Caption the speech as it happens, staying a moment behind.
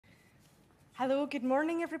Hello, good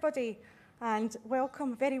morning everybody, and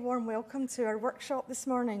welcome, very warm welcome to our workshop this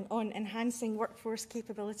morning on enhancing workforce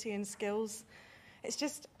capability and skills. It's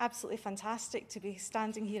just absolutely fantastic to be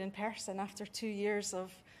standing here in person after 2 years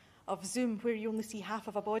of Zoom where you only see half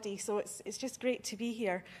of a body, so it's just great to be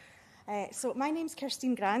here. So my name's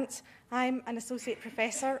Kirsteen Grant. I'm an Associate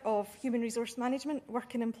Professor of Human Resource Management,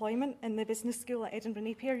 Work and Employment in the Business School at Edinburgh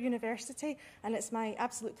Napier University, and it's my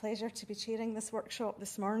absolute pleasure to be chairing this workshop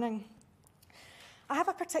this morning. I have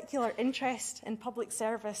a particular interest in public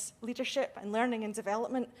service, leadership and learning and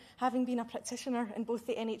development, having been a practitioner in both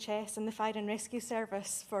the NHS and the Fire and Rescue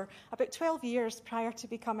Service for about 12 years prior to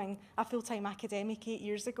becoming a full-time academic 8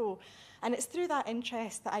 years ago. And it's through that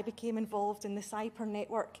interest that I became involved in the CIPR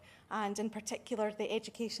network and in particular the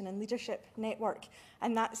Education and Leadership network.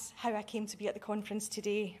 And that's how I came to be at the conference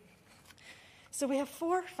today. So we have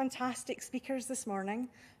 4 fantastic speakers this morning.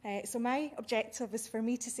 So my objective is for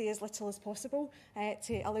me to say as little as possible,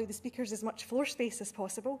 to allow the speakers as much floor space as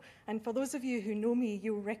possible. And for those of you who know me,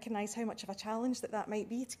 you'll recognise how much of a challenge that might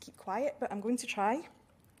be to keep quiet, but I'm going to try.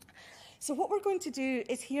 So what we're going to do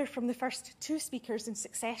is hear from the first 2 speakers in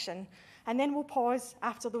succession, and then we'll pause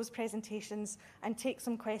after those presentations and take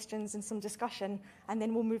some questions and some discussion, and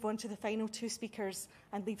then we'll move on to the final 2 speakers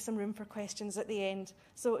and leave some room for questions at the end.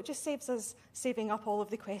 So it just saves us saving up all of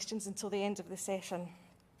the questions until the end of the session.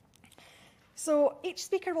 So each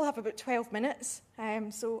speaker will have about 12 minutes.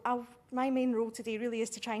 My main role today really is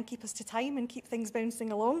to try and keep us to time and keep things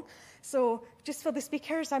bouncing along. So just for the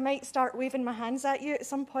speakers, I might start waving my hands at you at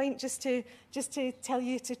some point just to tell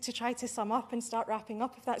you to try to sum up and start wrapping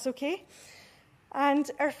up, if that's okay.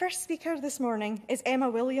 And our first speaker this morning is Emma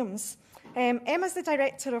Williams. Emma's the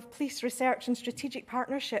Director of Police Research and Strategic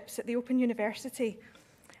Partnerships at the Open University.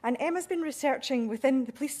 And Emma's been researching within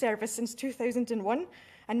the police service since 2001.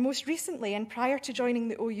 And most recently, and prior to joining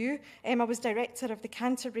the OU, Emma was Director of the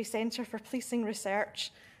Canterbury Centre for Policing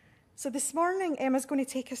Research. So this morning, Emma's going to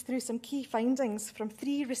take us through some key findings from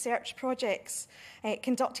 3 research projects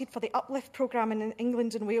conducted for the Uplift programme in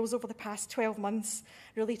England and Wales over the past 12 months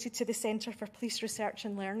related to the Centre for Police Research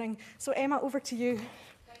and Learning. So Emma, over to you.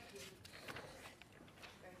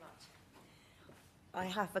 I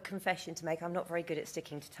have a confession to make. I'm not very good at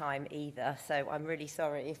sticking to time either, so I'm really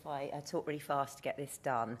sorry if I talk really fast to get this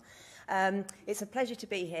done. It's a pleasure to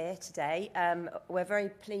be here today. We're very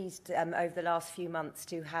pleased over the last few months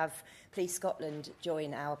to have Police Scotland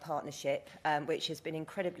join our partnership, which has been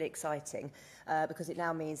incredibly exciting because it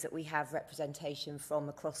now means that we have representation from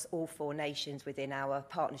across all 4 nations within our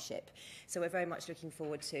partnership. So we're very much looking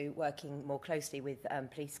forward to working more closely with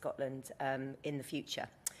Police Scotland in the future.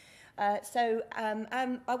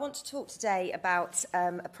 I want to talk today about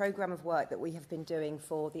a programme of work that we have been doing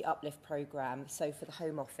for the Uplift programme, so for the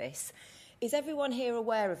Home Office. Is everyone here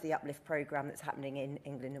aware of the Uplift programme that's happening in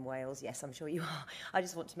England and Wales? Yes, I'm sure you are. I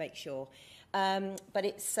just want to make sure. But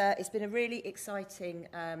it's been a really exciting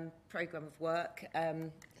programme of work.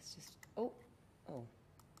 Let's just... Oh,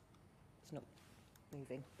 it's not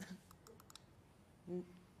moving. Just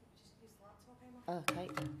use the laptop, Emma. Okay.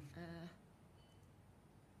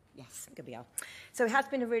 Yes, good we are. So it has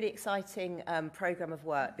been a really exciting programme of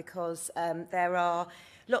work because there are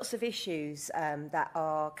lots of issues that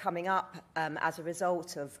are coming up as a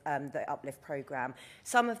result of the Uplift programme.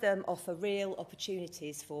 Some of them offer real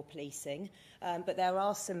opportunities for policing, but there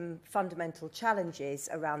are some fundamental challenges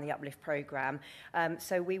around the Uplift programme.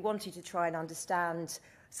 So we wanted to try and understand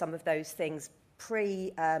some of those things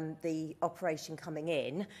pre the operation coming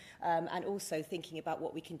in, and also thinking about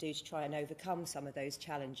what we can do to try and overcome some of those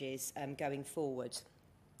challenges going forward.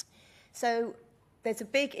 So there's a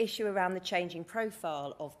big issue around the changing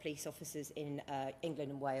profile of police officers in England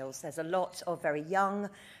and Wales. There's a lot of very young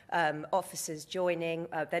officers joining.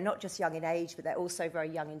 They're not just young in age, but they're also very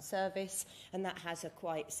young in service, and that has a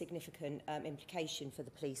quite significant implication for the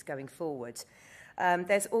police going forward.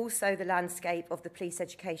 There's also the landscape of the police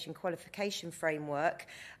education qualification framework.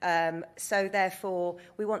 So therefore,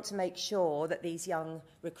 we want to make sure that these young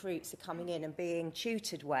recruits are coming in and being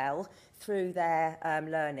tutored well through their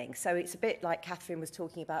learning. So it's a bit like Catherine was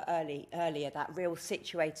talking about earlier, that real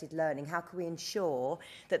situated learning. How can we ensure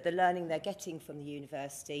that the learning they're getting from the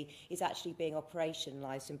university is actually being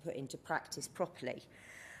operationalised and put into practice properly?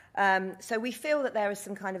 So we feel that there are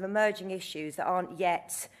some kind of emerging issues that aren't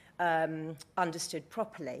yet understood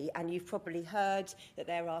properly, and you've probably heard that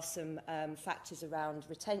there are some factors around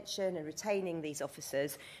retention and retaining these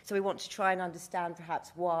officers, so we want to try and understand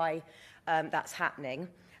perhaps why that's happening.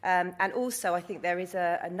 And also, I think there is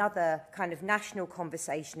another kind of national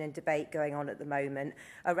conversation and debate going on at the moment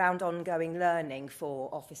around ongoing learning for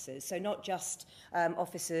officers. So not just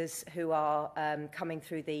officers who are coming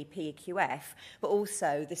through the PEQF, but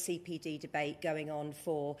also the CPD debate going on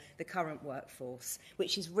for the current workforce,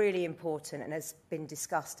 which is really important and has been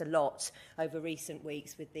discussed a lot over recent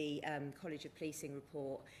weeks with the College of Policing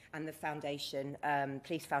report and the Foundation,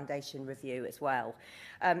 Police Foundation review as well.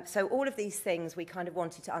 So all of these things we kind of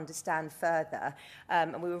wanted to understand further,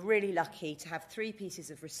 and we were really lucky to have 3 pieces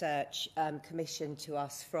of research commissioned to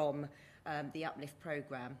us from the Uplift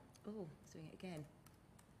programme. Oh, it's doing it again.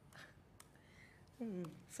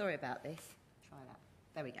 Sorry about this. Try that.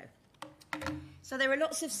 There we go. So there are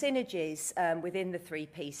lots of synergies within the 3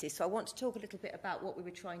 pieces. So I want to talk a little bit about what we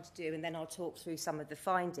were trying to do, and then I'll talk through some of the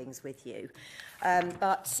findings with you.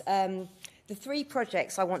 The 3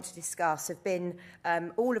 projects I want to discuss have been,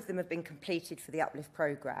 all of them have been completed for the Uplift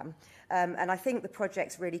programme. And I think the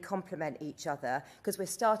projects really complement each other because we're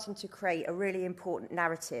starting to create a really important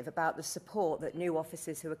narrative about the support that new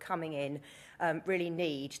officers who are coming in really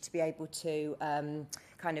need to be able to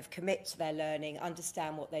kind of commit to their learning,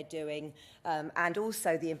 understand what they're doing, and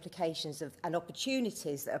also the implications of and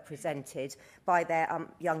opportunities that are presented by their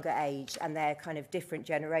younger age and their kind of different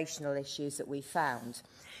generational issues that we found.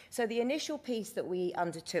 So the initial piece that we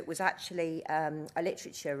undertook was actually a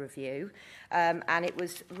literature review, and it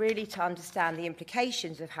was really to understand the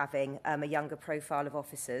implications of having a younger profile of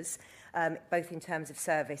officers, both in terms of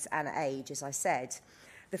service and age, as I said.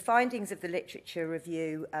 The findings of the literature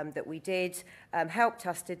review that we did helped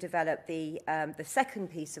us to develop the second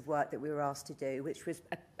piece of work that we were asked to do, which was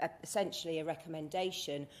essentially a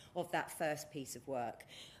recommendation of that first piece of work.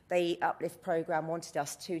 The Uplift programme wanted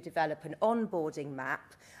us to develop an onboarding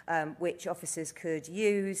map which officers could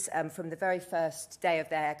use from the very first day of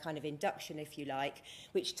their kind of induction, if you like,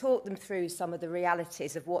 which taught them through some of the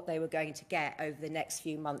realities of what they were going to get over the next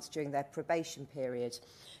few months during their probation period.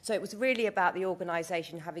 So it was really about the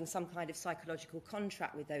organisation having some kind of psychological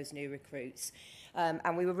contract with those new recruits.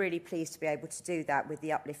 And we were really pleased to be able to do that with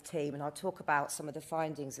the Uplift team, and I'll talk about some of the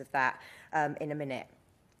findings of that in a minute.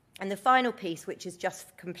 And the final piece, which is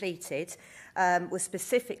just completed, was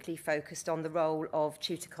specifically focused on the role of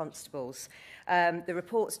tutor constables. The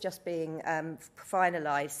report's just being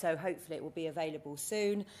finalised, so hopefully it will be available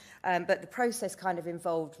soon. But the process kind of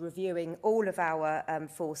involved reviewing all of our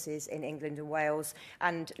forces in England and Wales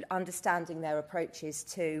and understanding their approaches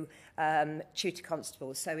to tutor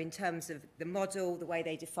constables. So in terms of the model, the way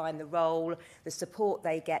they define the role, the support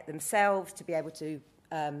they get themselves to be able to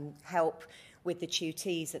help with the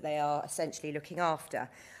tutees that they are essentially looking after.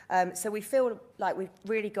 So we feel like we've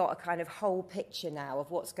really got a kind of whole picture now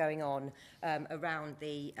of what's going on around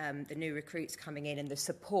the new recruits coming in and the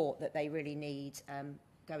support that they really need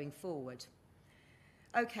going forward.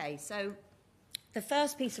 Okay, so the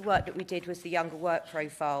first piece of work that we did was the younger work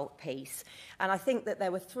profile piece, and I think that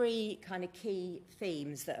there were 3 kind of key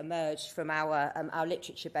themes that emerged from our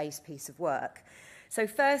literature-based piece of work. So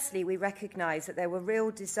firstly, we recognised that there were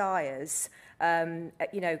real desires, kind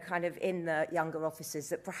of in the younger officers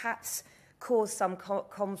that perhaps caused some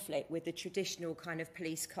conflict with the traditional kind of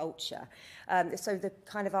police culture. So the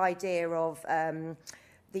kind of idea of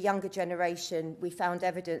the younger generation, we found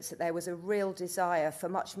evidence that there was a real desire for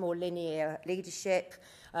much more linear leadership,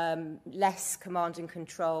 less command and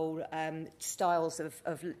control styles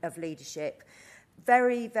of leadership.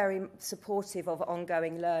 Very, very supportive of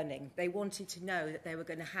ongoing learning. They wanted to know that they were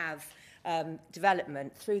going to have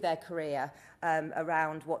development through their career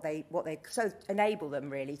around what they so enable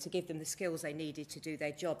them really to give them the skills they needed to do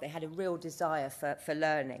their job. They had a real desire for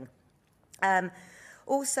learning.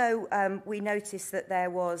 Also, we noticed that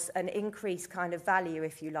there was an increased kind of value,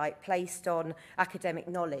 if you like, placed on academic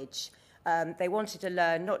knowledge. They wanted to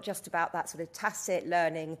learn not just about that sort of tacit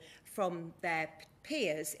learning from their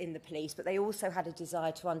peers in the police, but they also had a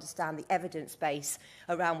desire to understand the evidence base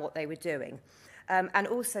around what they were doing. And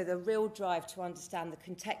also the real drive to understand the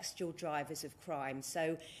contextual drivers of crime.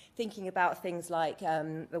 So thinking about things like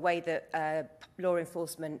the way that law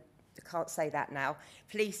enforcement, I can't say that now,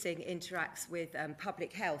 policing interacts with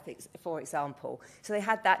public health, for example. So they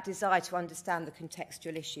had that desire to understand the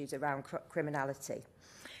contextual issues around criminality.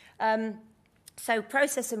 So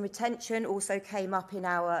process and retention also came up in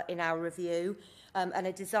our review, and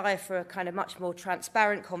a desire for a kind of much more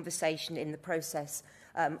transparent conversation in the process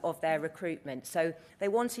of their recruitment. So they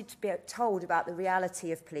wanted to be told about the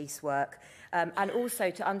reality of police work, and also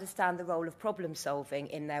to understand the role of problem solving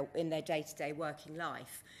in their day-to-day working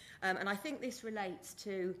life. And I think this relates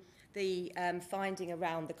to the finding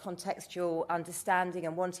around the contextual understanding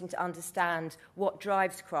and wanting to understand what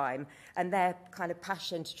drives crime and their kind of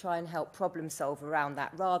passion to try and help problem solve around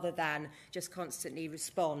that rather than just constantly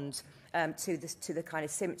respond to the kind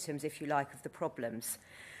of symptoms, if you like, of the problems.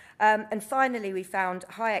 And finally, we found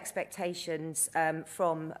high expectations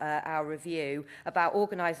from our review about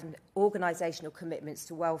organisational commitments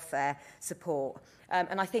to welfare support.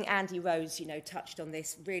 And I think Andy Rose, touched on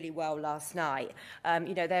this really well last night.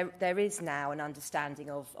 There is now an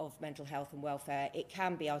understanding of mental health and welfare. It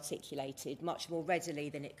can be articulated much more readily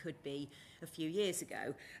than it could be a few years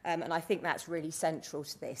ago. And I think that's really central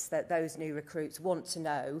to this, that those new recruits want to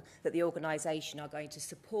know that the organisation are going to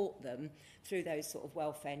support them through those sort of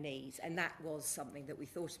welfare needs. And that was something that we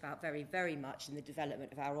thought about very, very much in the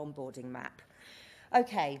development of our onboarding map.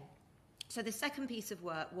 Okay, so the second piece of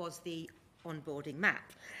work was the onboarding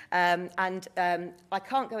map. I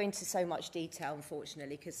can't go into so much detail,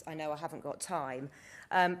 unfortunately, because I know I haven't got time.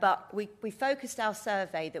 But we focused our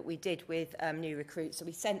survey that we did with new recruits. So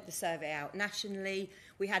we sent the survey out nationally.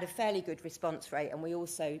 We had a fairly good response rate, and we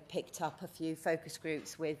also picked up a few focus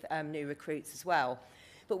groups with new recruits as well.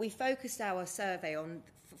 But we focused our survey on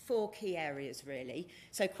 4 key areas, really.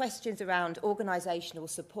 So questions around organisational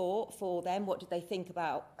support for them. What did they think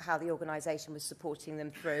about how the organisation was supporting them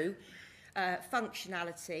through?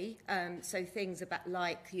 Functionality, so things about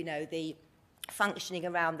the functioning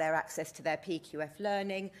around their access to their PQF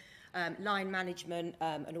learning, line management,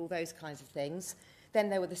 and all those kinds of things. Then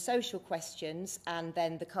there were the social questions and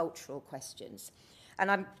then the cultural questions. And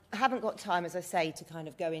I haven't got time, as I say, to kind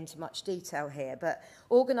of go into much detail here, but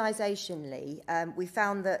organisationally, we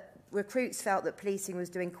found that recruits felt that policing was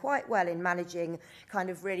doing quite well in managing kind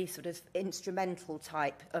of really sort of instrumental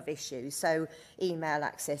type of issues. So email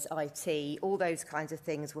access, IT, all those kinds of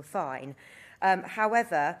things were fine.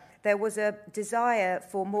 However, there was a desire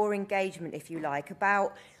for more engagement, if you like,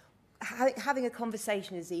 about having a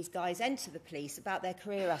conversation as these guys enter the police about their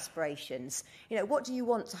career aspirations. What do you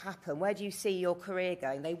want to happen? Where do you see your career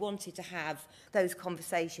going? They wanted to have those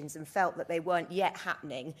conversations and felt that they weren't yet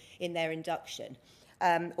happening in their induction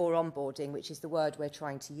or onboarding, which is the word we're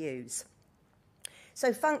trying to use.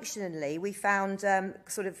 So functionally, we found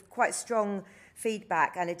sort of quite strong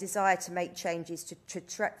feedback and a desire to make changes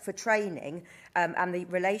for training and the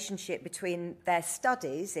relationship between their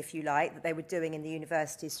studies, if you like, that they were doing in the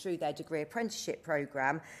universities through their degree apprenticeship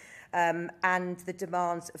programme and the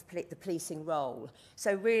demands of the policing role.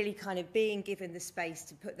 So really kind of being given the space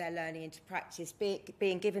to put their learning into practice,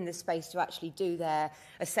 being given the space to actually do their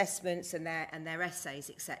assessments and their essays,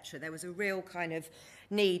 etc. There was a real kind of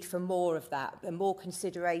need for more of that and more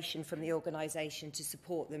consideration from the organisation to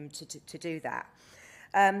support them to do that.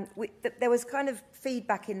 There was kind of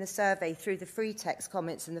feedback in the survey through the free text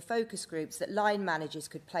comments and the focus groups that line managers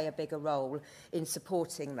could play a bigger role in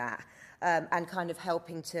supporting that and kind of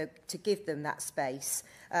helping to give them that space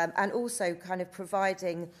and also kind of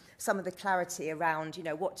providing some of the clarity around,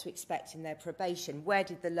 what to expect in their probation. Where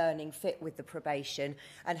did the learning fit with the probation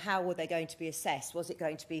and how were they going to be assessed? Was it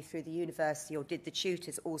going to be through the university or did the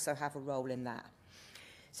tutors also have a role in that?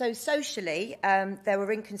 So socially, there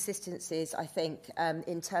were inconsistencies, I think,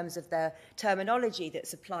 in terms of the terminology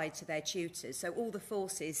that's applied to their tutors. So all the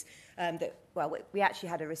forces we actually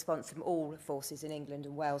had a response from all forces in England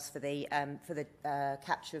and Wales for the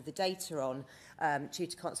capture of the data on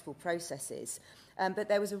tutor constable processes. But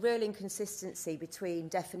there was a real inconsistency between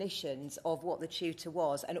definitions of what the tutor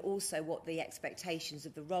was and also what the expectations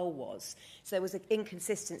of the role was. So there was an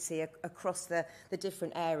inconsistency across the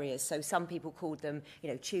different areas. So some people called them,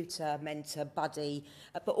 tutor, mentor, buddy,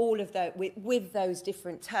 but all of those, with those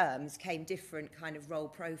different terms came different kind of role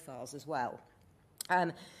profiles as well.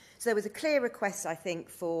 So there was a clear request, I think,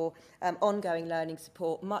 for ongoing learning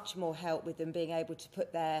support, much more help with them being able to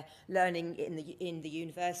put their learning in the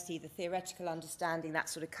university, the theoretical understanding, that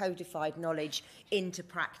sort of codified knowledge into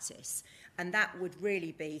practice. And that would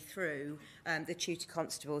really be through the tutor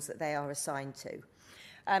constables that they are assigned to.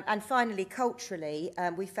 And finally, culturally,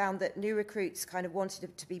 we found that new recruits kind of wanted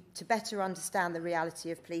to better understand the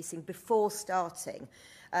reality of policing before starting.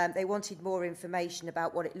 They wanted more information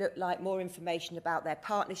about what it looked like, more information about their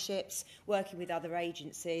partnerships, working with other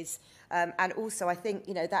agencies. And also, I think,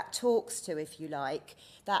 that talks to, if you like,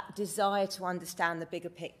 that desire to understand the bigger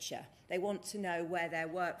picture. They want to know where their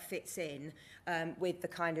work fits in with the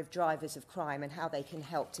kind of drivers of crime and how they can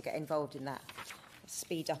help to get involved in that.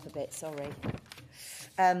 Speed up a bit, sorry.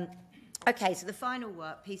 Okay, so the final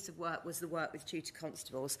piece of work was the work with tutor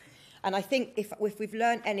constables. And I think if we've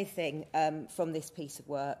learned anything from this piece of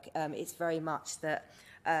work, it's very much that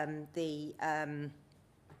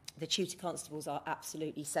the tutor constables are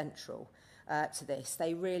absolutely central to this.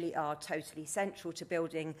 They really are totally central to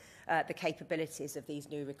building the capabilities of these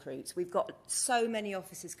new recruits. We've got so many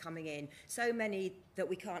officers coming in, so many that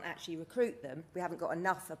we can't actually recruit them. We haven't got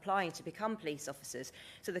enough applying to become police officers.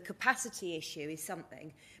 So the capacity issue is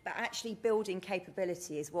something, but actually building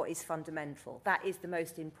capability is what is fundamental. That is the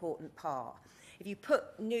most important part. If you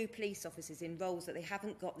put new police officers in roles that they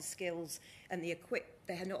haven't got the skills and they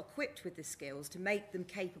are not equipped with the skills to make them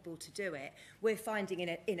capable to do it, we're finding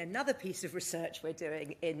in another piece of research we're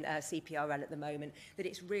doing in CPRL at the moment that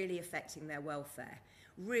it's really affecting their welfare,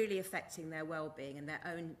 really affecting their well-being and their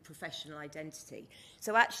own professional identity.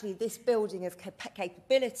 So actually this building of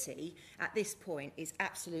capability at this point is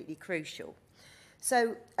absolutely crucial.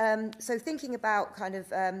 So thinking about kind of,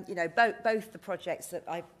 both the projects that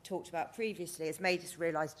I talked about previously has made us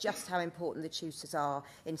realise just how important the tutors are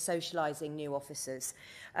in socialising new officers.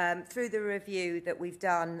 Through the review that we've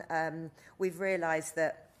done, we've realised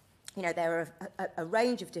that there are a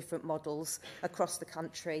range of different models across the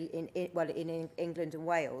country in England and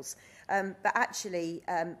Wales. But actually,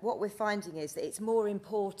 what we're finding is that it's more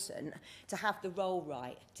important to have the role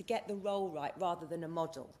right, to get the role right rather than a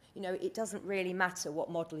model. It doesn't really matter what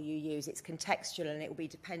model you use. It's contextual and it will be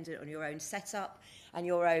dependent on your own setup and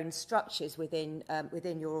your own structures within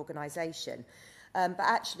your organisation. But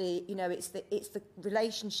actually, it's the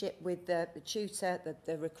relationship with the tutor,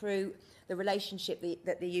 the recruit, the relationship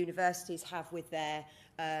that the universities have with their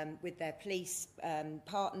police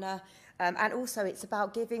partner, and also it's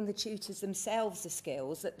about giving the tutors themselves the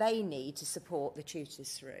skills that they need to support the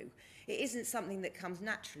tutors through. It isn't something that comes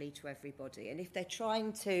naturally to everybody, and if they're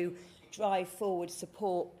trying to drive forward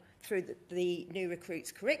support through the new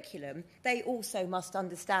recruits curriculum, they also must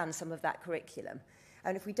understand some of that curriculum.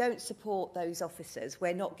 And if we don't support those officers,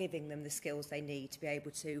 we're not giving them the skills they need to be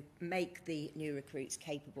able to make the new recruits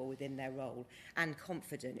capable within their role and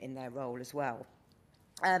confident in their role as well.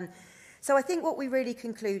 So I think what we really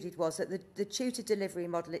concluded was that the tutor delivery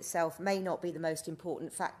model itself may not be the most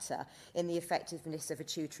important factor in the effectiveness of a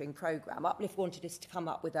tutoring programme. Uplift wanted us to come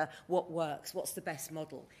up with what works, what's the best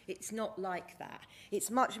model. It's not like that.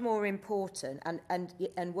 It's much more important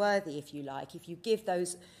and worthy, if you like, if you give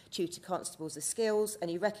those tutor constables the skills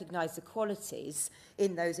and you recognise the qualities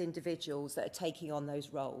in those individuals that are taking on those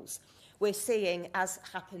roles. We're seeing, as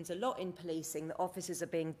happens a lot in policing, that officers are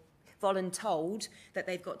being voluntold that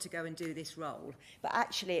they've got to go and do this role. But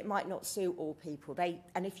actually, it might not suit all people.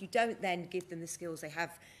 And if you don't then give them the skills they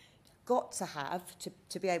have got to have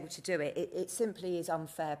to be able to do it, it simply is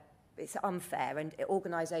unfair. It's unfair, and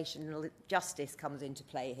organisational justice comes into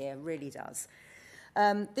play here, really does.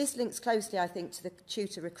 This links closely, I think, to the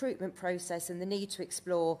tutor recruitment process and the need to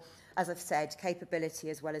explore, as I've said, capability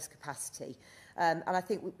as well as capacity. And I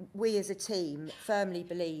think we as a team firmly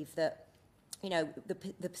believe that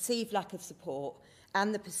the perceived lack of support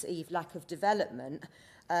and the perceived lack of development,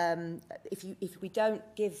 if we don't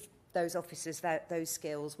give those officers those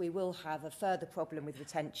skills, we will have a further problem with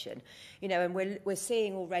retention. And we're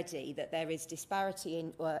seeing already that there is disparity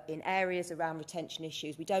in areas around retention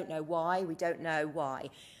issues. We don't know why.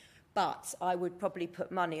 But I would probably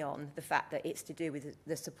put money on the fact that it's to do with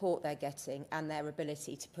the support they're getting and their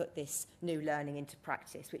ability to put this new learning into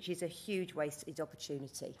practice, which is a huge wasted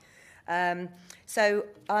opportunity.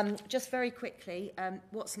 Just very quickly,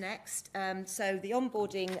 what's next? So the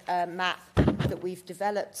onboarding map that we've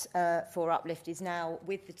developed for Uplift is now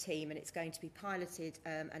with the team, and it's going to be piloted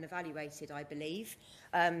and evaluated, I believe.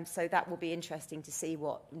 So that will be interesting to see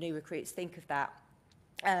what new recruits think of that.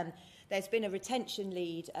 There's been a retention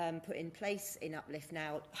lead put in place in Uplift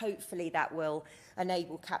now. Hopefully that will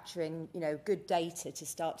enable capturing, good data to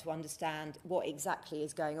start to understand what exactly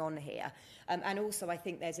is going on here. And also I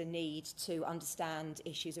think there's a need to understand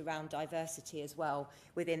issues around diversity as well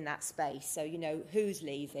within that space. So, who's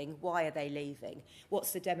leaving? Why are they leaving?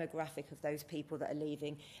 What's the demographic of those people that are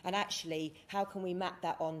leaving? And actually, how can we map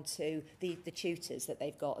that onto the tutors that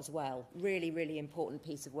they've got as well? Really, really important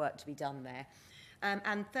piece of work to be done there.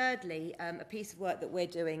 And thirdly, a piece of work that we're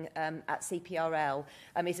doing at CPRL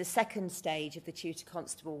is a second stage of the tutor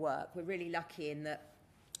constable work. We're really lucky in that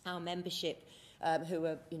our membership, who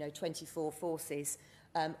are 24 forces,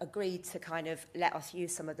 agreed to kind of let us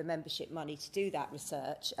use some of the membership money to do that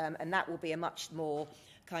research, and that will be a much more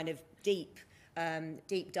kind of deep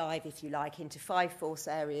dive, if you like, into 5 force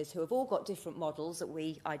areas who have all got different models that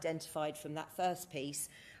we identified from that first piece.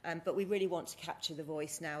 But we really want to capture the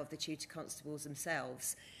voice now of the tutor constables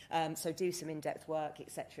themselves. So do some in-depth work,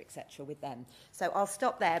 etc., with them. So I'll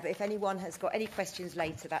stop there, but if anyone has got any questions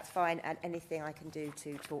later, that's fine, and anything I can do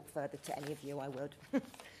to talk further to any of you, I would.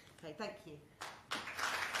 Okay, thank you.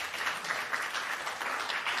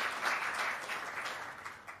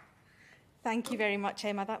 Thank you very much,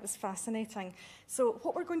 Emma. That was fascinating. So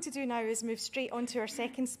what we're going to do now is move straight on to our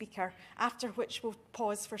second speaker, after which we'll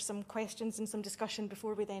pause for some questions and some discussion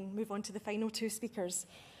before we then move on to the final two speakers.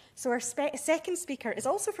 So our second speaker is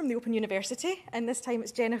also from the Open University, and this time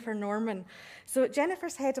it's Jennifer Norman. So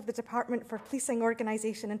Jennifer's head of the Department for Policing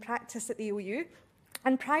Organisation and Practice at the OU,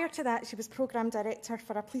 and prior to that, she was Programme Director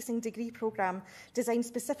for a policing degree programme designed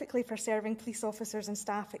specifically for serving police officers and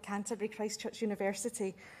staff at Canterbury Christ Church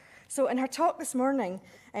University. So in her talk this morning,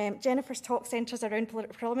 Jennifer's talk centres around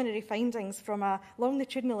preliminary findings from a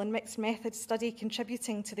longitudinal and mixed method study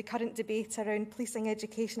contributing to the current debate around policing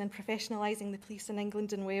education and professionalising the police in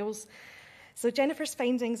England and Wales. So Jennifer's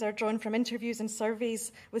findings are drawn from interviews and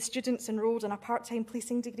surveys with students enrolled in a part-time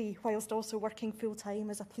policing degree whilst also working full-time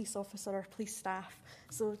as a police officer or police staff.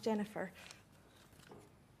 So Jennifer.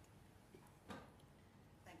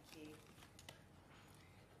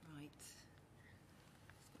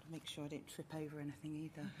 Make sure I don't trip over anything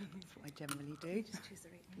either. That's what I generally do. Just choose the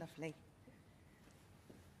right one. Lovely.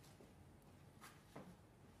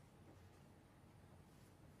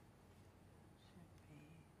 Should be.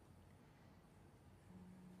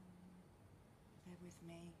 Bear with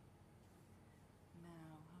me.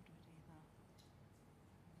 Now, how do I do that?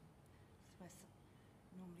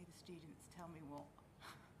 Normally the students tell me what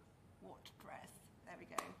to press. There we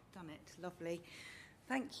go. Done it. Lovely.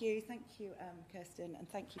 Thank you, Kirsteen, and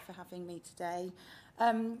thank you for having me today.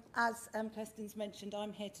 As Kirsteen's mentioned,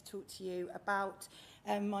 I'm here to talk to you about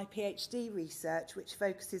my PhD research, which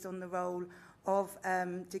focuses on the role of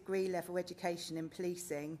degree-level education in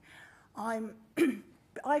policing. I've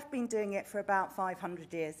been doing it for about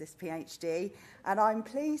 500 years, this PhD, and I'm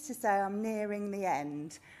pleased to say I'm nearing the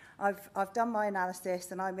end. I've done my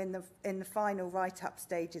analysis, and I'm in the final write-up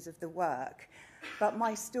stages of the work. But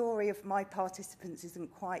my story of my participants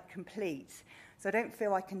isn't quite complete, so I don't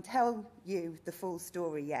feel I can tell you the full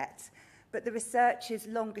story yet. But the research is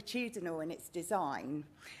longitudinal in its design,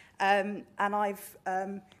 and I've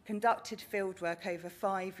conducted fieldwork over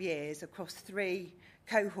 5 years across 3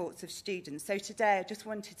 cohorts of students. So today I just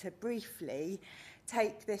wanted to briefly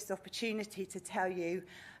take this opportunity to tell you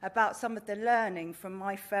about some of the learning from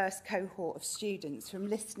my first cohort of students, from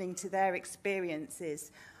listening to their experiences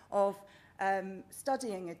of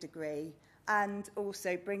studying a degree and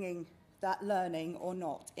also bringing that learning or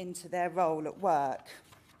not into their role at work.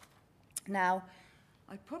 Now,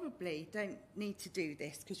 I probably don't need to do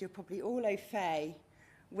this because you're probably all au fait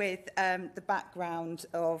with the background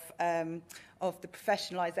of the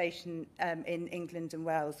professionalisation in England and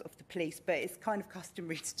Wales of the police, but it's kind of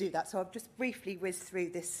customary to do that. So I'll just briefly whiz through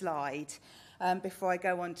this slide before I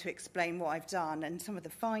go on to explain what I've done and some of the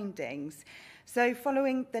findings. So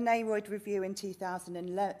following the Naroid review in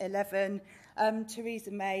 2011,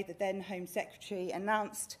 Theresa May, the then Home Secretary,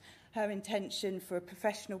 announced her intention for a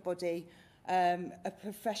professional body, a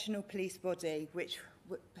professional police body, which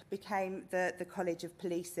became the College of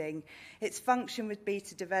Policing. Its function would be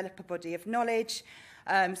to develop a body of knowledge,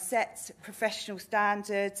 set professional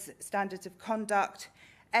standards of conduct,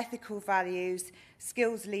 ethical values,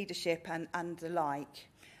 skills leadership and the like.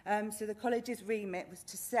 So the college's remit was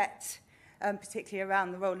to set, particularly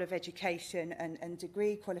around the role of education and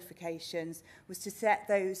degree qualifications, was to set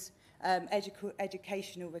those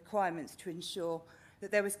educational requirements to ensure that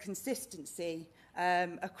there was consistency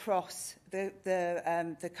across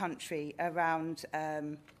the country around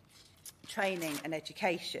training and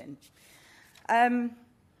education.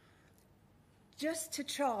 Just to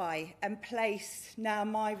try and place now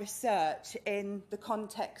my research in the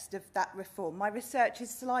context of that reform. My research is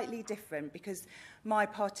slightly different because my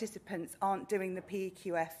participants aren't doing the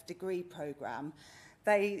PEQF degree programme.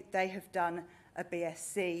 They have done a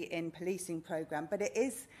BSc in policing programme, but it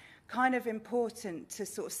is kind of important to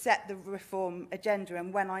sort of set the reform agenda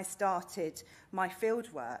and when I started my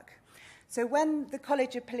fieldwork. So when the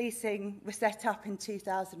College of Policing was set up in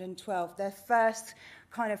 2012, their first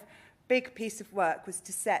kind of big piece of work was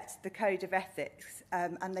to set the Code of Ethics,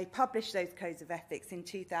 and they published those codes of ethics in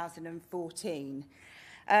 2014.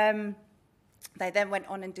 They then went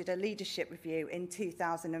on and did a leadership review in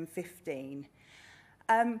 2015.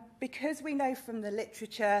 Because we know from the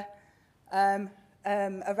literature around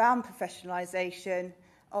professionalisation,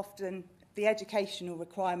 often the educational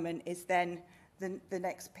requirement is then the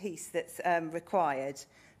next piece that's required.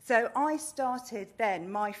 So I started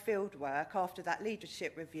then my fieldwork after that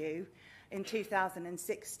leadership review in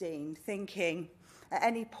 2016, thinking at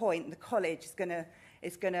any point the college is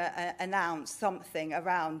going to announce something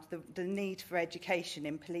around the need for education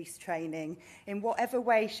in police training in whatever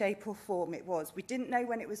way, shape or form it was. We didn't know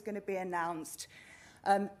when it was going to be announced.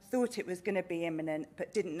 thought it was going to be imminent,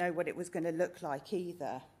 but didn't know what it was going to look like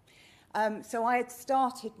either. So I had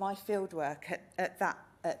started my fieldwork at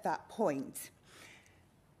that point.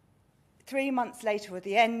 3 months later, at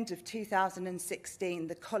the end of 2016,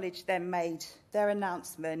 the college then made their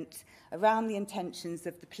announcement around the intentions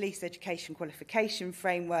of the Police Education Qualification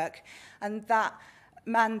Framework, and that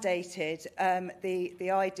mandated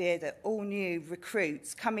the idea that all new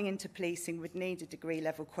recruits coming into policing would need a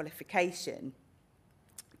degree-level qualification.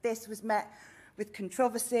 This was met with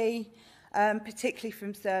controversy, particularly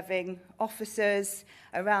from serving officers,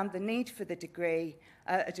 around the need for the degree,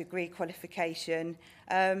 a degree qualification.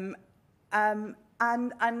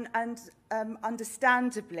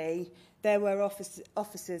 Understandably, there were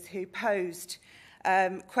officers who posed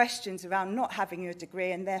questions around not having a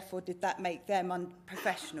degree, and therefore did that make them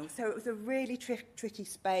unprofessional. So it was a really tricky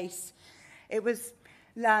space. It was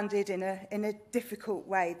landed in a difficult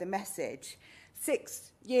way, the message.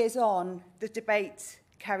 6 years on, the debate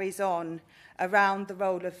carries on around the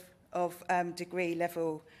role of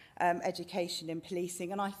degree-level education in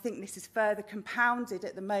policing, and I think this is further compounded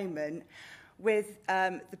at the moment with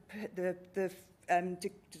the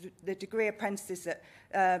degree apprentices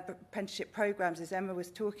apprenticeship programs, as Emma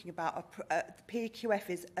was talking about. The PQF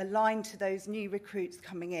is aligned to those new recruits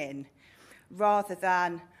coming in, rather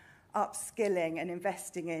than upskilling and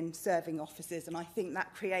investing in serving officers, and I think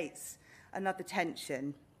that creates another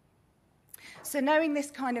tension. So knowing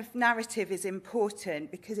this kind of narrative is important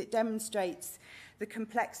because it demonstrates the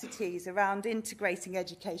complexities around integrating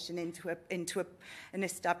education into an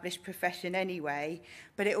established profession anyway,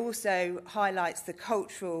 but it also highlights the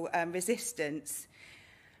cultural resistance.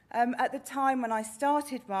 At the time when I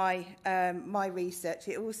started my research,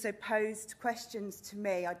 it also posed questions to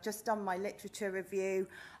me. I'd just done my literature review.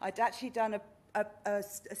 I'd actually done a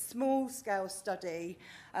small-scale study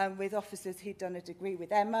with officers who'd done a degree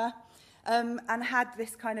with Emma, and had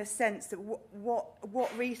this kind of sense that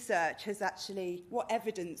what research has actually, what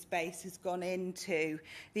evidence base has gone into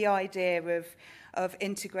the idea of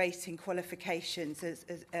integrating qualifications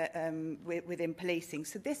within policing.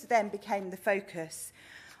 So this then became the focus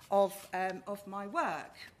of my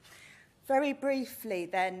work. Very briefly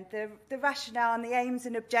then, the rationale and the aims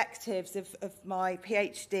and objectives of my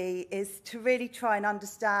PhD is to really try and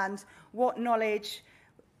understand what knowledge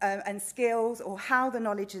and skills, or how the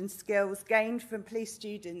knowledge and skills gained from police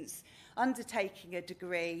students undertaking a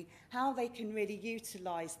degree, how they can really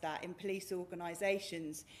utilise that in police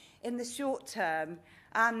organisations in the short term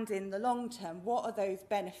and in the long term. What are those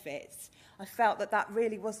benefits? I felt that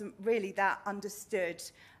really wasn't really that understood.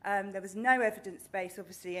 There was no evidence base,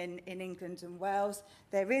 obviously, in England and Wales.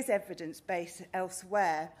 There is evidence base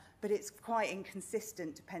elsewhere, but it's quite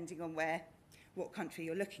inconsistent depending on what country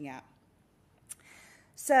you're looking at.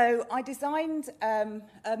 So I designed a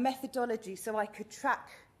methodology so I could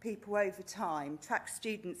track people over time, track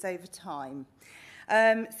students over time.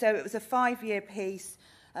 So it was a 5-year piece.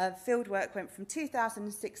 Fieldwork went from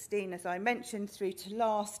 2016, as I mentioned, through to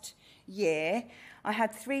last year. I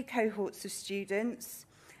had 3 cohorts of students,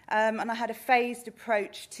 and I had a phased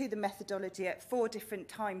approach to the methodology at 4 different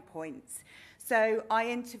time points. So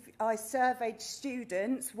I surveyed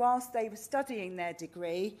students whilst they were studying their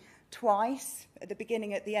degree twice, at the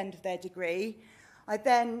beginning and at the end of their degree. I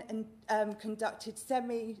then conducted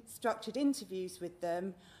semi-structured interviews with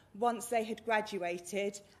them once they had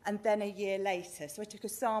graduated, and then a year later. So I took a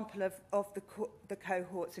sample of the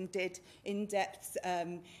cohorts and did in-depth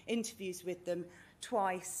interviews with them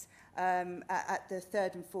twice at the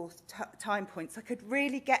 3rd and 4th time points. I could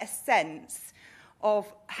really get a sense of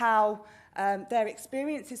how their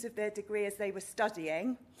experiences of their degree as they were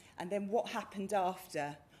studying, and then what happened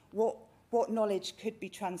after. What knowledge could be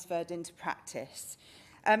transferred into practice.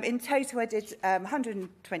 In total, I did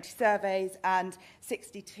 120 surveys and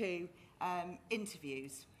 62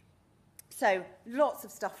 interviews. So lots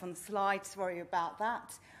of stuff on the slide, sorry about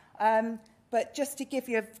that. But just to give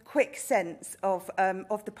you a quick sense of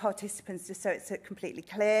the participants, just so it's completely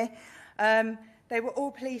clear, they were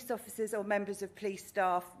all police officers or members of police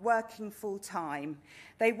staff working full-time.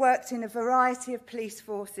 They worked in a variety of police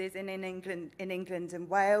forces in England and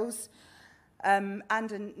Wales, and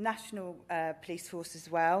a national police force as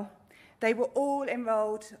well. They were all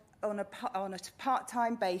enrolled on a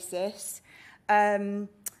part-time basis on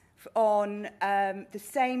the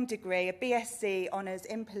same degree, a BSc honours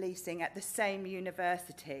in policing at the same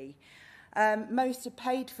university. Most had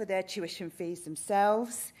paid for their tuition fees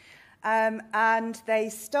themselves. And they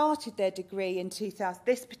started their degree in 2000.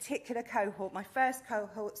 This particular cohort, my first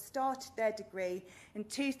cohort, started their degree in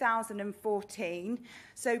 2014,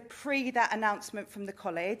 so pre that announcement from the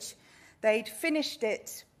college. They'd finished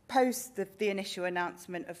it post the initial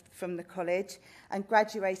announcement from the college and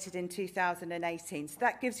graduated in 2018. So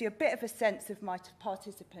that gives you a bit of a sense of my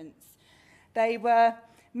participants. They were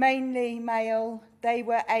mainly male. They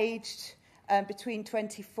were aged between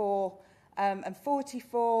 24 and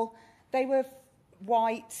 44. They were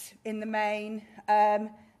white in the main.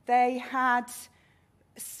 They had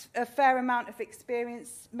a fair amount of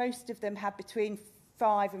experience. Most of them had between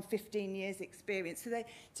 5 and 15 years experience. So they,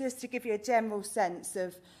 just to give you a general sense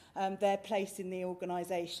of their place in the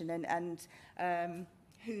organisation and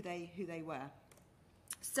who they were.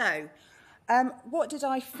 So, what did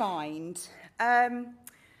I find?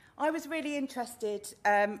 I was really interested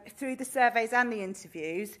through the surveys and the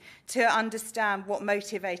interviews to understand what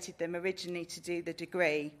motivated them originally to do the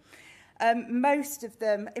degree. Most of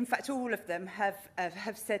them, in fact all of them, have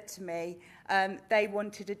said to me they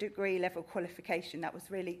wanted a degree level qualification. That was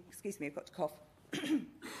really, excuse me, I've got to cough.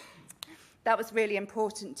 That was really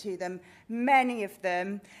important to them. Many of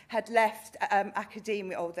them had left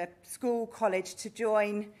academia or their school, college to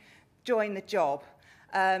join the job.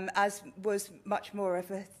 As was much more of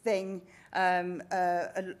a thing,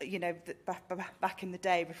 you know, back in the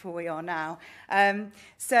day before we are now.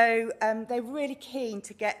 So they were really keen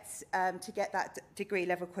to get that degree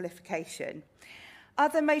level qualification.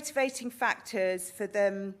 Other motivating factors for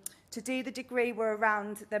them to do the degree were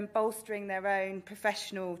around them bolstering their own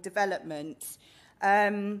professional development.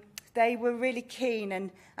 They were really keen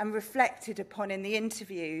and reflected upon in the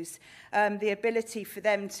interviews the ability for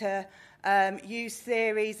them to use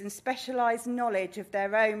theories and specialised knowledge of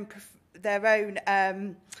their own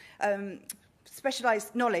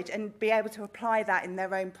specialised knowledge and be able to apply that in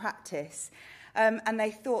their own practice. And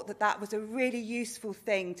they thought that that was a really useful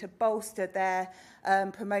thing to bolster their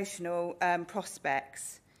promotional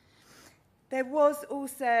prospects. There was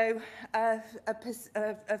also a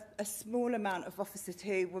small amount of officers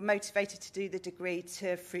who were motivated to do the degree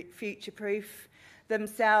to future-proof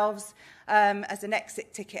themselves as an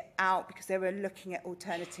exit ticket out because they were looking at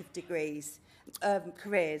alternative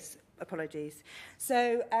careers. Apologies.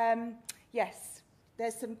 So, yes,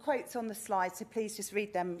 there's some quotes on the slide, so please just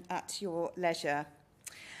read them at your leisure.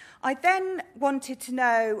 I then wanted to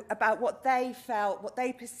know about what they felt, what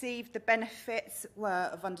they perceived the benefits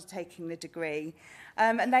were of undertaking the degree.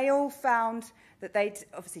 And they all found that they'd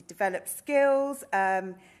obviously developed skills,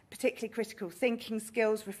 particularly critical thinking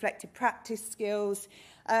skills, reflective practice skills,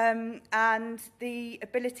 and the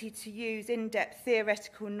ability to use in-depth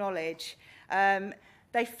theoretical knowledge.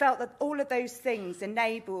 They felt that all of those things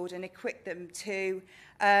enabled and equipped them to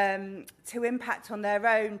impact on their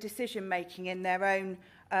own decision-making in their own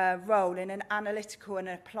role in an analytical and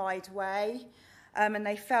applied way. And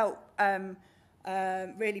they felt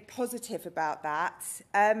really positive about that.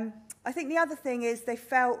 I think the other thing is they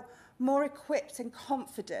felt more equipped and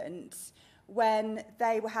confident when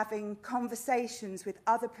they were having conversations with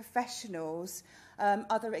other professionals,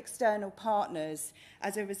 other external partners,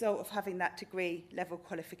 as a result of having that degree level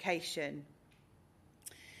qualification.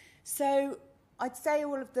 So I'd say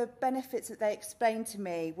all of the benefits that they explained to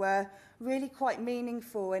me were really quite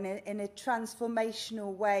meaningful in a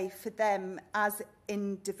transformational way for them as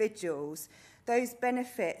individuals. Those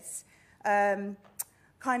benefits,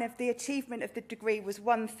 kind of the achievement of the degree was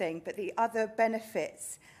one thing, but the other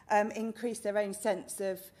benefits increased their own sense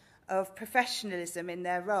of professionalism in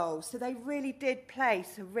their role. So they really did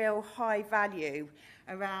place a real high value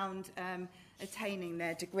around attaining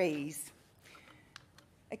their degrees.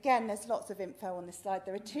 Again, there's lots of info on this slide.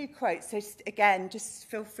 There are 2 quotes, so again, just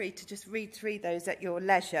feel free to just read through those at your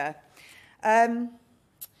leisure.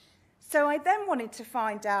 So I then wanted to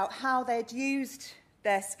find out how they'd used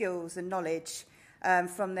their skills and knowledge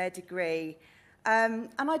from their degree. And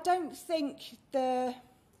I don't think the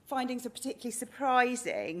findings are particularly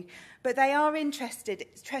surprising, but they are interesting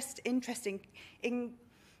in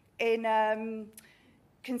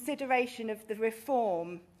consideration of the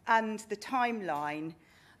reform and the timeline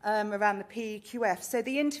around the PEQF. So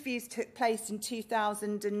the interviews took place in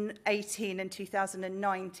 2018 and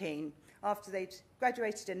 2019, after they'd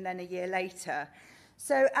graduated and then a year later.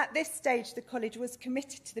 So at this stage, the college was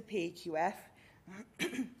committed to the PEQF,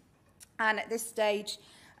 and at this stage,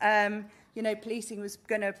 you know, policing was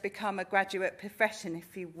going to become a graduate profession,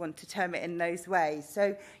 if you want to term it in those ways.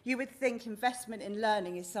 So you would think investment in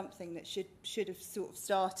learning is something that should have sort of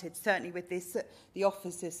started, certainly with the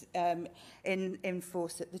officers in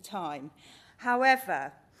force at the time.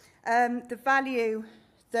 However, the value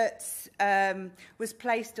that was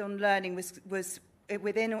placed on learning was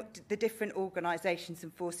within the different organisations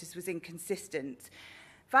and forces was inconsistent.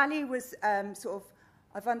 Value was sort of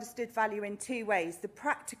I've understood value in two ways. The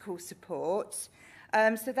practical support,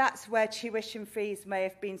 so that's where tuition fees may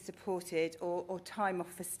have been supported or time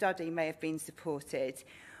off for study may have been supported.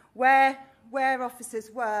 Where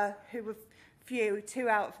officers were, who were few, 2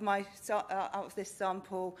 out of this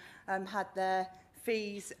sample had their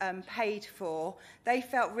fees paid for, they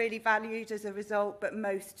felt really valued as a result, but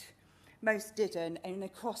most didn't, and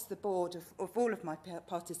across the board of all of my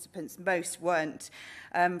participants, most weren't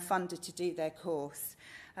funded to do their course.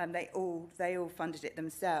 They all funded it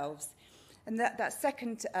themselves. And that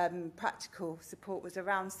second practical support was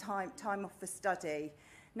around time off for study.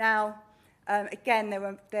 Now, again,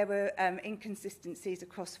 there were inconsistencies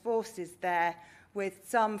across forces there, with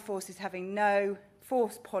some forces having no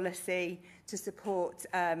force policy to support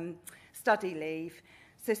study leave.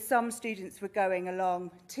 So some students were going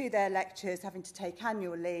along to their lectures, having to take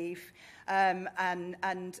annual leave and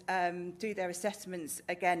do their assessments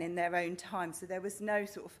again in their own time. So there was no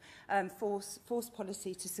sort of force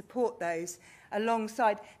policy to support those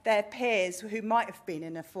alongside their peers who might have been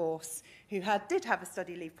in a force who did have a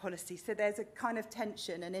study leave policy. So there's a kind of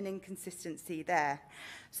tension and an inconsistency there.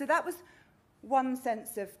 So that was one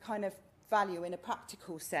sense of kind of value in a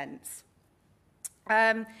practical sense.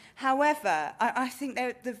 However, I think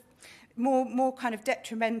the more kind of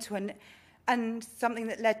detrimental and something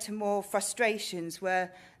that led to more frustrations were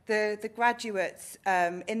the graduates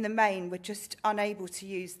in the main were just unable to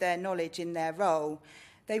use their knowledge in their role.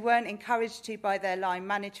 They weren't encouraged to by their line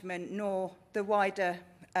management nor the wider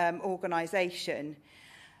organisation.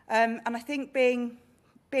 And I think being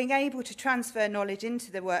able to transfer knowledge into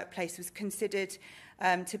the workplace was considered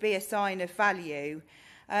to be a sign of value,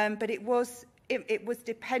 but it was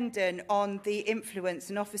dependent on the influence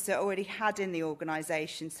an officer already had in the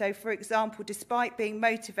organisation. So, for example, despite being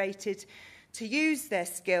motivated to use their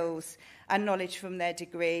skills and knowledge from their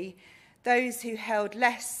degree, those who held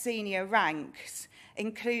less senior ranks,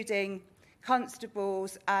 including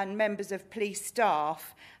constables and members of police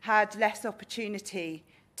staff, had less opportunity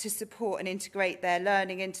to support and integrate their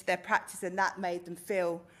learning into their practice, and that made them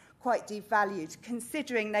feel quite devalued,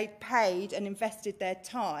 considering they'd paid and invested their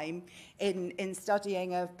time in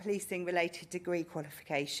studying a policing-related degree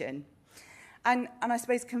qualification. And I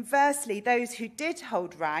suppose conversely, those who did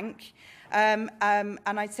hold rank, and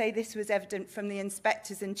I'd say this was evident from the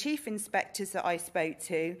inspectors and chief inspectors that I spoke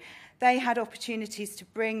to, they had opportunities to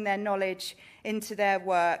bring their knowledge into their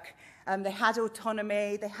work. They had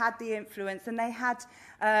autonomy, they had the influence, and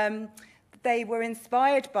they were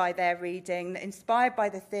inspired by their reading, inspired by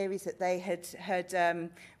the theories that they had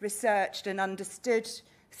researched and understood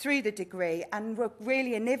through the degree, and were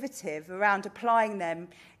really innovative around applying them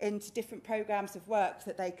into different programmes of work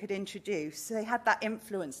that they could introduce. So they had that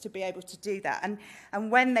influence to be able to do that. And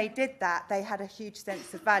when they did that, they had a huge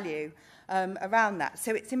sense of value around that.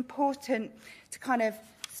 So it's important to kind of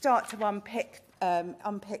start to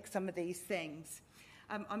unpick some of these things.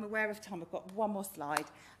 I'm aware of time. I've got one more slide.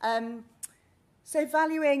 So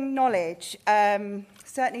valuing knowledge,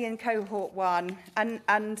 certainly in cohort 1,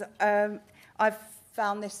 and I've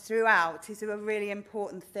found this throughout, is a really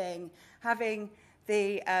important thing. Having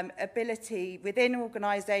the ability within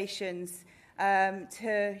organisations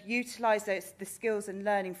to utilise the skills and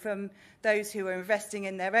learning from those who are investing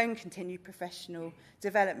in their own continued professional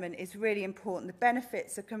development is really important. The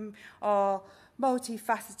benefits are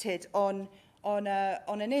multifaceted on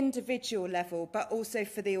an individual level, but also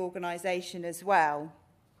for the organisation as well.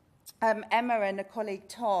 Emma and a colleague,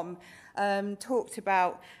 Tom, talked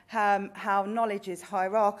about how knowledge is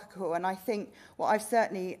hierarchical, and I think what I've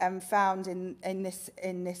certainly found in this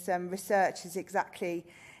research is exactly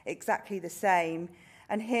the same.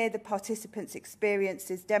 And here the participants'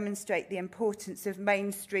 experiences demonstrate the importance of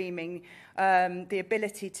mainstreaming the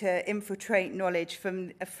ability to infiltrate knowledge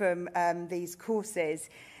from these courses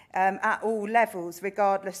at all levels,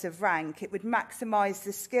 regardless of rank. It would maximise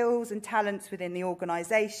the skills and talents within the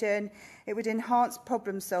organisation. It would enhance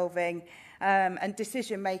problem solving and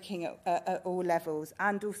decision making at all levels,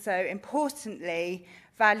 and also, importantly,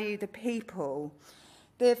 value the people.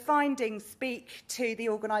 The findings speak to the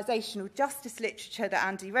organisational justice literature that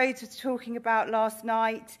Andy Rhodes was talking about last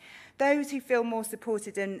night. Those who feel more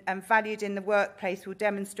supported and valued in the workplace will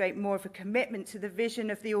demonstrate more of a commitment to the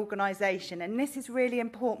vision of the organisation. And this is really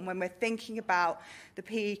important when we're thinking about the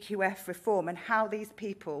PEQF reform and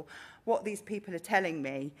what these people are telling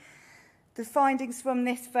me. The findings from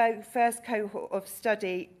this first cohort of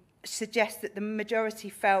study suggest that the majority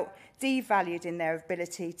felt devalued in their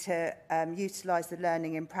ability to utilise the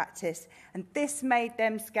learning in practice, and this made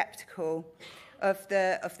them sceptical of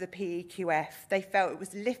the PEQF. They felt it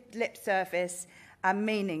was lip service and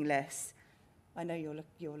meaningless. I know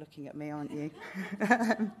you're looking at me, aren't you?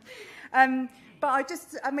 But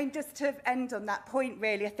just to end on that point,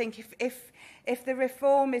 really, I think if the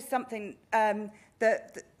reform is something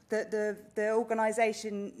that the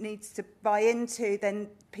organisation needs to buy into, then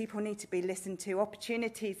people need to be listened to.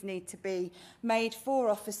 Opportunities need to be made for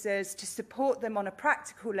officers to support them on a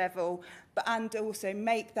practical level, and also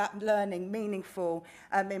make that learning meaningful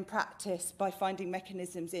in practice by finding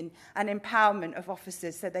mechanisms in and empowerment of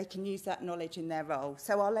officers so they can use that knowledge in their role.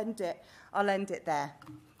 So I'll end it there.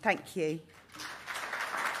 Thank you.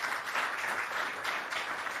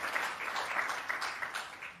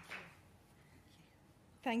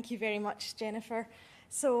 Thank you very much, Jennifer.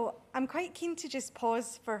 So I'm quite keen to just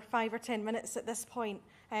pause for 5 or 10 minutes at this point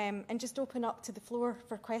and just open up to the floor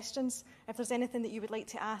for questions. If there's anything that you would like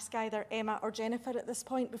to ask either Emma or Jennifer at this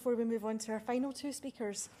point before we move on to our final two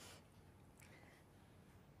speakers.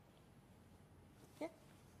 Yeah.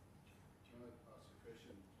 Can I ask a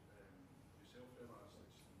question? Yourself, Emma, asked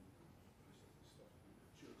stuff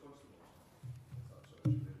to your constables. That's sort of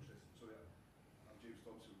really interesting. Sorry, I'm James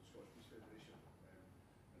Thompson with the Scottish Police Federation.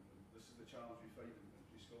 And this is the challenge we find in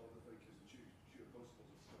Police Scotland, I think, is the tutor constables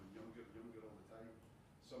are becoming younger and younger all the time.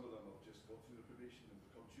 Some of them have just got through the probation and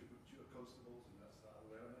become tutor constables, and that's that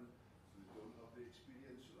learning, so they don't have the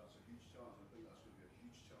experience, so that's a huge challenge. I think that's going to be a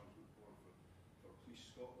huge challenge going forward for Police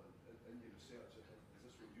Scotland. In your research, is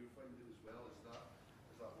this what you're finding as well? Is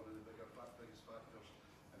that one of the biggest factors?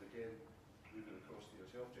 And again, moving across to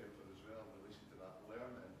yourself, Jennifer, as well, in relation to that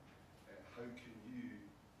learning, how can you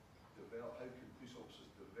develop, how can police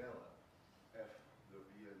officers develop if they're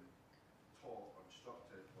being taught or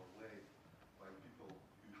instructed or led by people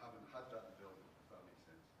who haven't had that development, if that makes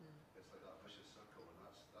sense? It's like that vicious circle, and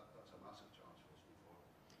that's a massive challenge for us going forward.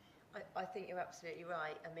 I think you're absolutely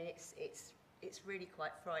right. I mean, it's really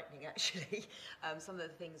quite frightening, actually, some of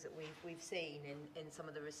the things that we've seen in some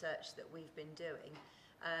of the research that we've been doing,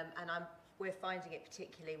 and we're finding it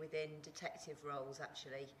particularly within detective roles,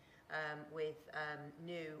 actually. With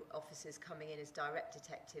new officers coming in as direct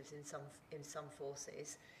detectives in some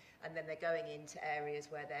forces, and then they're going into areas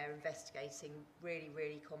where they're investigating really,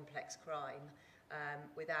 really complex crime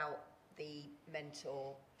without the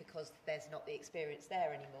mentor, because there's not the experience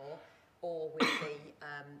there anymore, or with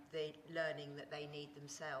the learning that they need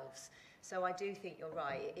themselves. So I do think you're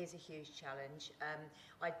right, it is a huge challenge.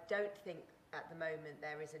 I don't think at the moment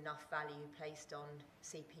there is enough value placed on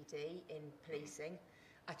CPD in policing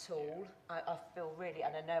at all. I feel really,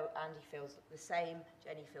 and I know Andy feels the same,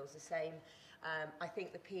 Jenny feels the same. I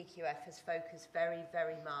think the PQF has focused very,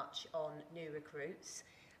 very much on new recruits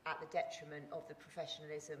at the detriment of the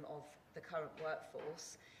professionalism of the current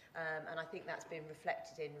workforce. And I think that's been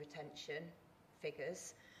reflected in retention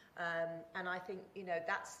figures. And I think,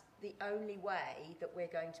 that's the only way that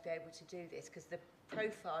we're going to be able to do this, because the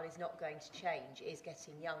profile is not going to change, it is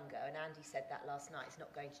getting younger. And Andy said that last night, it's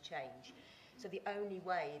not going to change. So the only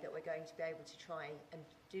way that we're going to be able to try and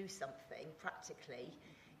do something practically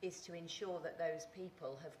is to ensure that those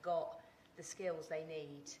people have got the skills they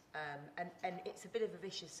need. And it's a bit of a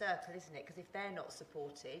vicious circle, isn't it? Because if they're not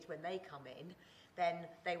supported when they come in, then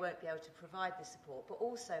they won't be able to provide the support. But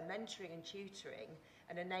also mentoring and tutoring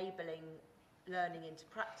and enabling learning into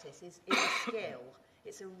practice is a skill.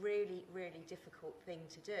 It's a really, really difficult thing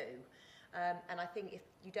to do. And I think if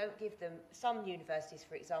you don't give them, some universities,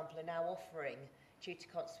 for example, are now offering tutor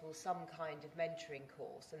constables some kind of mentoring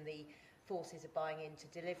course, and the forces are buying into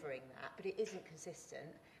delivering that, but it isn't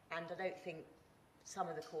consistent, and I don't think some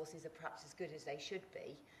of the courses are perhaps as good as they should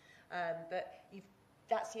be. But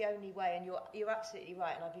that's the only way, and you're absolutely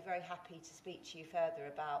right, and I'd be very happy to speak to you further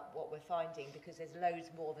about what we're finding, because there's loads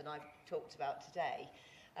more than I've talked about today,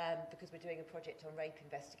 because we're doing a project on rape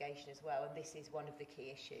investigation as well, and this is one of the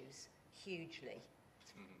key issues. Hugely,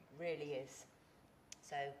 really is.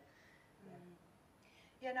 So,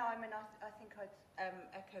 yeah, no, I mean, I think I'd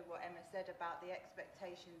echo what Emma said about the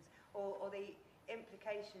expectations or the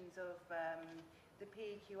implications of the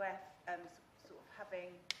PQF sort of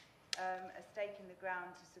having a stake in the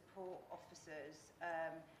ground to support officers,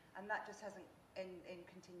 and that just hasn't in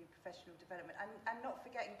continued professional development, and not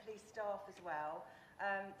forgetting police staff as well.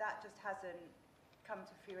 That just hasn't come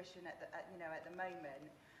to fruition at the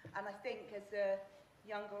moment. And I think as the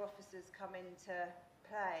younger officers come into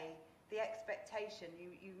play, the expectation,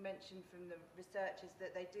 you mentioned from the researchers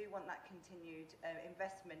that they do want that continued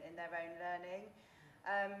investment in their own learning.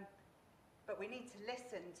 But we need to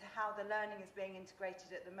listen to how the learning is being integrated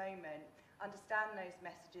at the moment, understand those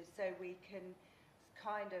messages so we can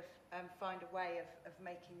kind of find a way of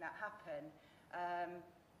making that happen.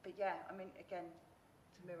 But yeah, I mean, again,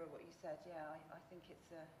 to mirror what you said, yeah, I think it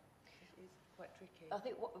is. quite tricky. I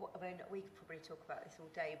think, I mean, we could probably talk about this all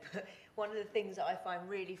day, but one of the things that I find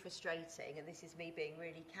really frustrating, and this is me being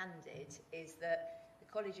really candid, is that the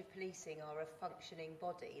College of Policing are a functioning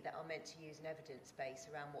body that are meant to use an evidence base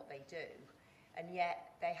around what they do. And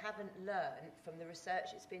yet they haven't learned from the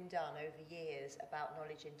research that's been done over years about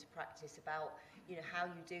knowledge into practice, about, you know, how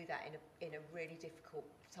you do that in a really difficult,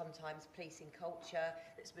 sometimes policing culture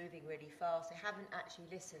that's moving really fast. They haven't actually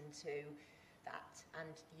listened to that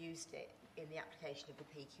and used it in the application of the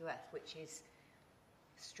PQF, which is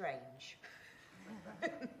strange.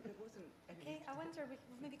 There wasn't any. Okay, I wonder, we've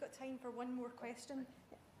maybe got time for one more question.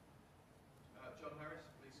 John Harris,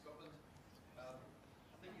 Police Scotland. I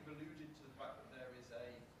think you've alluded to the fact that there is a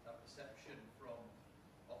perception from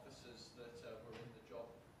officers that were in the job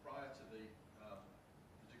prior to the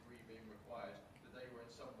degree being required that they were in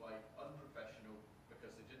some way unprofessional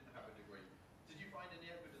because they didn't have a degree. Did you find any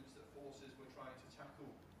evidence that forces were trying to tackle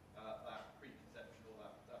that preconception or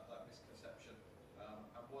that misconception?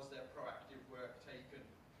 And was there proactive work taken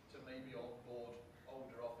to maybe onboard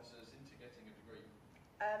older officers into getting a degree?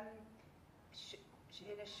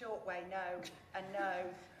 In a short way, no, and no.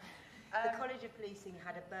 The College of Policing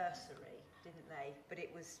had a bursary, didn't they? But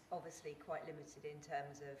it was obviously quite limited in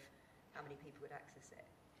terms of how many people would access it.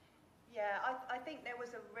 Yeah, I think there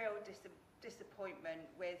was a real disappointment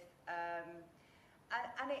with,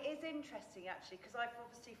 and it is interesting actually, because I've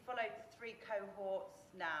obviously followed the 3 cohorts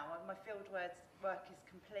now, and my fieldwork is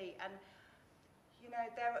complete, and you know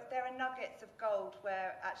there are nuggets of gold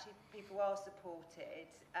where actually people are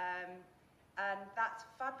supported. And that's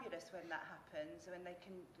fabulous when that happens, when they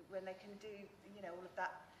can do, you know, all of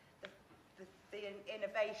that, the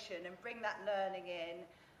innovation and bring that learning in.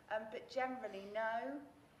 But generally, no.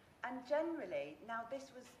 And generally, now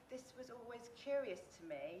this was always curious to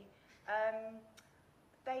me.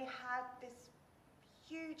 They had this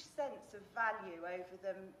huge sense of value over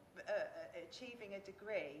them achieving a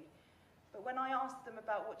degree. But when I asked them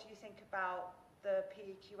about what do you think about the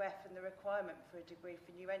PQF and the requirement for a degree for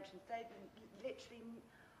new entrants, they literally,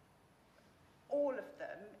 all of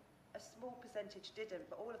them, a small percentage didn't,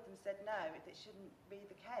 but all of them said no, it shouldn't be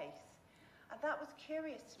the case. And that was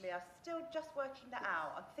curious to me. I'm still just working that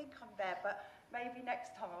out. I think I'm there, but maybe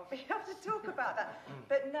next time I'll be able to talk about that.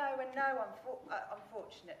 But no,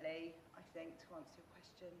 unfortunately, I think, to answer your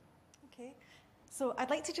question. Okay. So I'd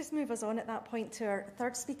like to just move us on at that point to our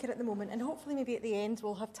third speaker at the moment, and hopefully maybe at the end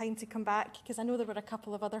we'll have time to come back, because I know there were a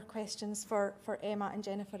couple of other questions for Emma and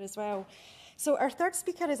Jennifer as well. So our third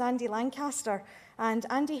speaker is Andy Lancaster, and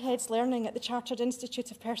Andy heads learning at the Chartered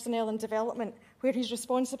Institute of Personnel and Development, where he's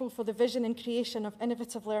responsible for the vision and creation of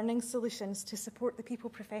innovative learning solutions to support the people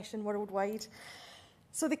profession worldwide.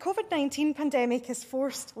 So the COVID-19 pandemic has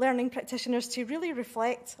forced learning practitioners to really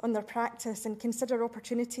reflect on their practice and consider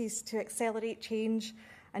opportunities to accelerate change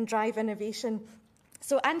and drive innovation.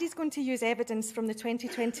 So Andy's going to use evidence from the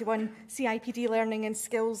 2021 CIPD Learning and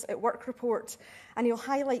Skills at Work report, and he'll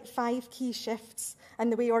highlight 5 key shifts in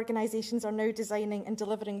the way organisations are now designing and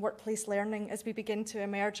delivering workplace learning as we begin to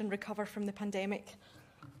emerge and recover from the pandemic.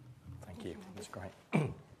 Thank you. That's great.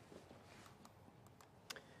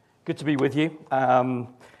 Good to be with you.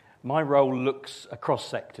 My role looks across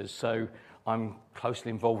sectors, so I'm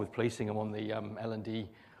closely involved with policing. I'm on the L&D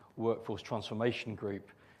Workforce Transformation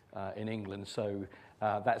Group in England, so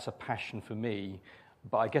that's a passion for me.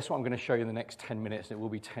 But I guess what I'm going to show you in the next 10 minutes, and it will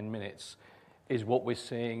be 10 minutes, is what we're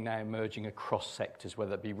seeing now emerging across sectors,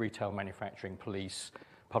 whether it be retail, manufacturing, police,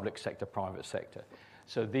 public sector, private sector.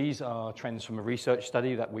 So these are trends from a research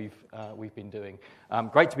study that we've been doing.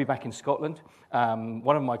 Great to be back in Scotland.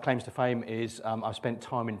 One of my claims to fame is I've spent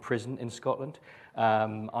time in prison in Scotland.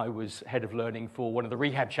 I was head of learning for one of the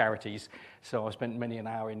rehab charities, so I spent many an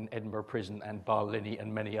hour in Edinburgh prison and Barlinnie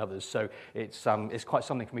and many others. So it's quite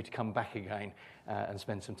something for me to come back again and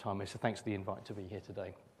spend some time here. So thanks for the invite to be here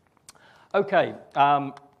today. Okay,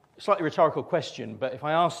 slightly rhetorical question, but if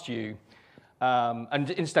I asked you,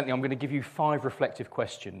 and incidentally, I'm going to give you 5 reflective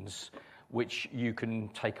questions which you can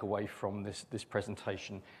take away from this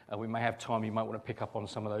presentation. We may have time, you might want to pick up on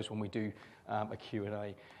some of those when we do a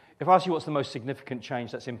Q&A. If I ask you what's the most significant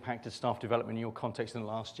change that's impacted staff development in your context in the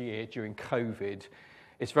last year during COVID,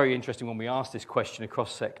 it's very interesting when we ask this question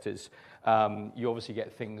across sectors. You obviously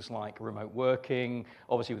get things like remote working.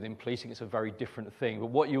 Obviously within policing it's a very different thing.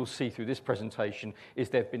 But what you'll see through this presentation is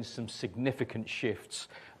there have been some significant shifts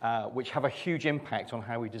which have a huge impact on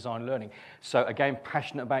how we design learning. So again,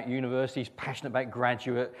 passionate about universities, passionate about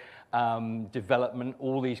graduate development,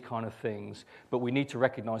 all these kind of things. But we need to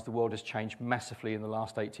recognise the world has changed massively in the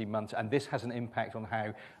last 18 months, and this has an impact on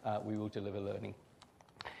how we will deliver learning.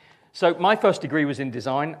 So my first degree was in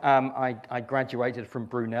design. I graduated from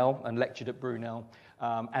Brunel and lectured at Brunel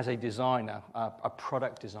as a designer, a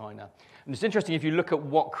product designer. And it's interesting, if you look at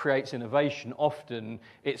what creates innovation, often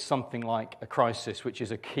it's something like a crisis, which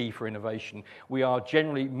is a key for innovation. We are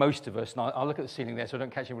generally, most of us, and I'll look at the ceiling there so I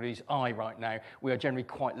don't catch anybody's eye right now, we are generally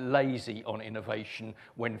quite lazy on innovation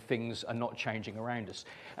when things are not changing around us.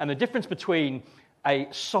 And the difference between a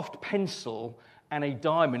soft pencil and a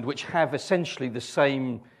diamond, which have essentially the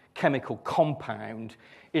same chemical compound,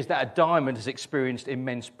 is that a diamond has experienced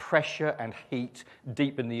immense pressure and heat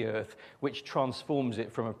deep in the earth, which transforms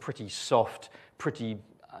it from a pretty soft, pretty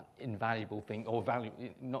invaluable thing, or value,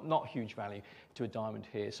 not huge value, to a diamond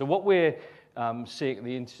here. So what we're seeing at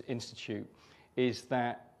the Institute is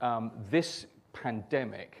that this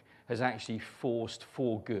pandemic has actually forced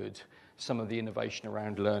for good some of the innovation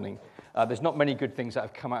around learning. There's not many good things that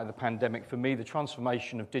have come out of the pandemic. For me, the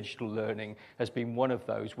transformation of digital learning has been one of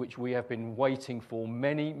those which we have been waiting for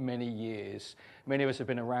many, many years. Many of us have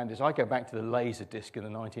been around this. I go back to the laser disc in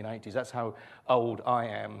the 1980s. That's how old I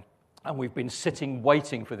am. And we've been sitting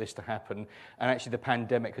waiting for this to happen, and actually the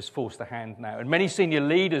pandemic has forced the hand now. And many senior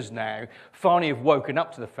leaders now finally have woken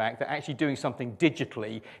up to the fact that actually doing something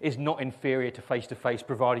digitally is not inferior to face-to-face,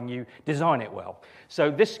 providing you design it well. So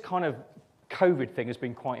this kind of COVID thing has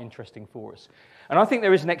been quite interesting for us. And I think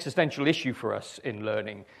there is an existential issue for us in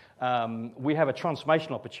learning. We have a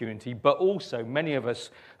transformational opportunity, but also many of us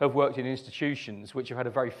have worked in institutions which have had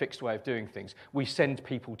a very fixed way of doing things. We send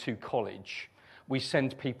people to college. We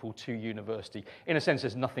send people to university. In a sense,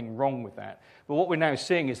 there's nothing wrong with that. But what we're now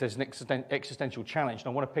seeing is there's an existential challenge. And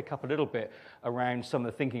I want to pick up a little bit around some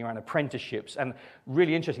of the thinking around apprenticeships. And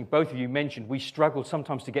really interesting, both of you mentioned we struggle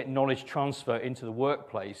sometimes to get knowledge transfer into the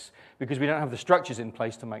workplace because we don't have the structures in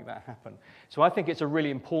place to make that happen. So I think it's a really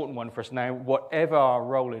important one for us now, whatever our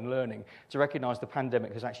role in learning, to recognise the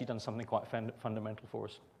pandemic has actually done something quite fundamental for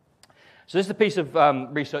us. So this is the piece of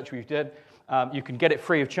research we've done. You can get it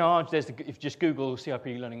free of charge. If you just Google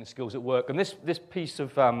CIPD Learning and Skills at Work. And this piece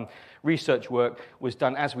of research work was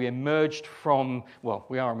done as we emerged from, well,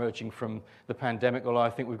 we are emerging from the pandemic, although I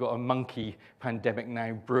think we've got a monkey pandemic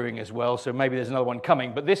now brewing as well, so maybe there's another one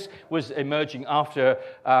coming. But this was emerging after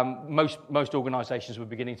most organisations were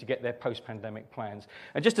beginning to get their post-pandemic plans.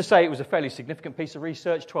 And just to say, it was a fairly significant piece of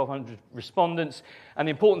research, 1,200 respondents. And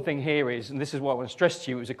the important thing here is, and this is what I want to stress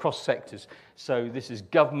to you, it was across sectors. So this is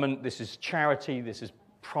government, this is charity, this is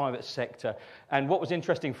private sector. And what was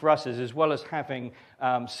interesting for us is, as well as having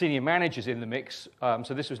senior managers in the mix,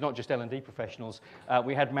 so this was not just L&D professionals,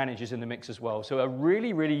 we had managers in the mix as well. So a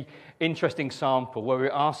really, really interesting sample where we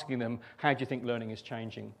were asking them, how do you think learning is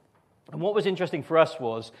changing? And what was interesting for us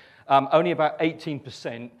was only about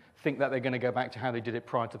 18% think that they're going to go back to how they did it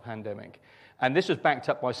prior to the pandemic. And this was backed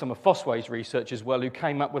up by some of Fossway's research as well, who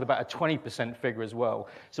came up with about a 20% figure as well.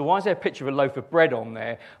 So why is there a picture of a loaf of bread on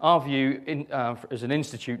there? Our view as an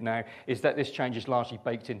institute now is that this change is largely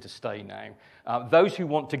baked in to stay now. Those who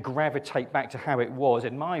want to gravitate back to how it was,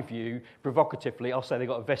 in my view, provocatively, I'll say they've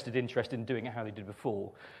got a vested interest in doing it how they did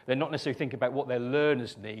before. They're not necessarily thinking about what their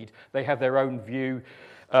learners need. They have their own view.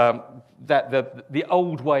 That the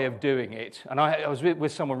old way of doing it, and I was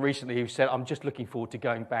with someone recently who said, I'm just looking forward to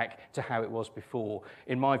going back to how it was before.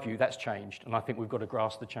 In my view, that's changed, and I think we've got to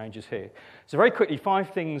grasp the changes here. So very quickly,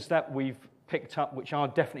 5 things that we've picked up which are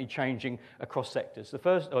definitely changing across sectors. The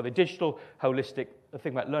first are the digital, holistic, the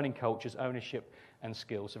thing about learning cultures, ownership, and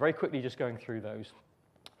skills. So very quickly, just going through those.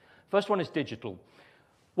 First one is digital.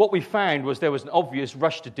 What we found was there was an obvious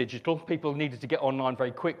rush to digital. People needed to get online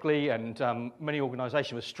very quickly, and many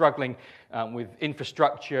organisations were struggling with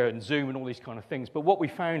infrastructure and Zoom and all these kind of things. But what we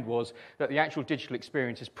found was that the actual digital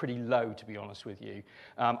experience is pretty low, to be honest with you.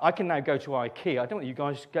 I can now go to IKEA. I don't know, you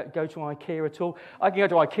guys go to IKEA at all? I can go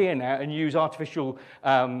to IKEA now and use artificial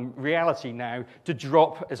reality now to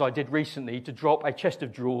drop, as I did recently, to drop a chest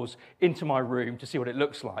of drawers into my room to see what it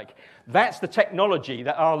looks like. That's the technology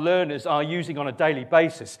that our learners are using on a daily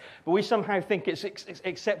basis. But we somehow think it's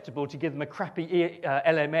acceptable to give them a crappy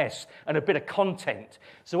LMS and a bit of content.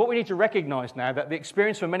 So what we need to recognise now that the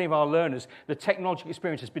experience for many of our learners, the technological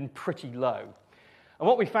experience has been pretty low. And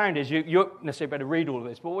what we found is, you necessarily better read all of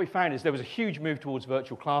this, but what we found is there was a huge move towards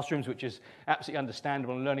virtual classrooms, which is absolutely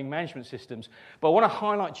understandable, and learning management systems. But I want to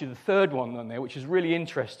highlight to you the third one on there, which is really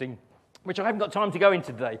interesting, which I haven't got time to go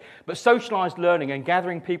into today, but socialised learning and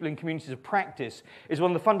gathering people in communities of practice is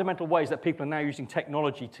one of the fundamental ways that people are now using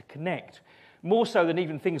technology to connect, more so than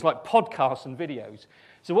even things like podcasts and videos.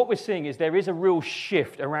 So what we're seeing is there is a real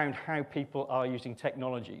shift around how people are using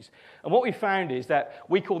technologies. And what we found is that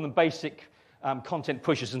we call them basic content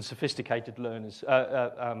pushers and sophisticated learners,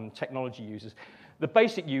 technology users. The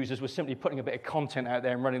basic users were simply putting a bit of content out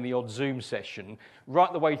there and running the odd Zoom session,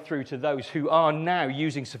 right the way through to those who are now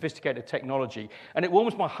using sophisticated technology. And it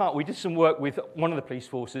warms my heart. We did some work with one of the police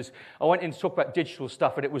forces. I went in to talk about digital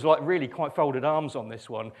stuff, and it was like really quite folded arms on this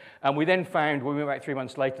one. And we then found, when we went back 3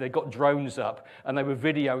 months later, they got drones up, and they were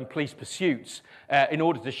videoing police pursuits in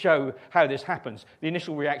order to show how this happens. The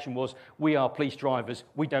initial reaction was, we are police drivers.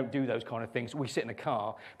 We don't do those kind of things. We sit in a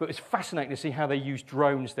car. But it was fascinating to see how they used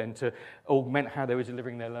drones then to augment how they were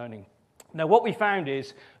delivering their learning. Now, what we found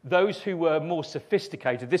is those who were more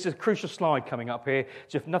sophisticated, this is a crucial slide coming up here,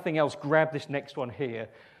 so if nothing else, grab this next one here.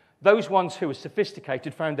 Those ones who were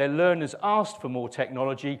sophisticated found their learners asked for more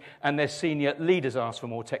technology and their senior leaders asked for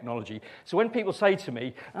more technology. So when people say to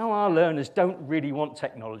me, oh, our learners don't really want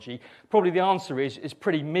technology, probably the answer is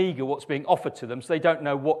pretty meagre what's being offered to them, so they don't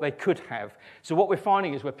know what they could have. So what we're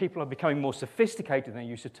finding is where people are becoming more sophisticated in their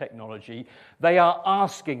use of technology, they are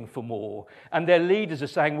asking for more. And their leaders are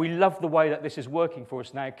saying, we love the way that this is working for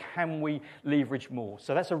us now, can we leverage more?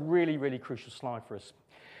 So that's a really, really crucial slide for us.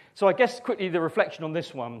 So I guess quickly the reflection on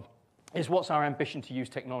this one is what's our ambition to use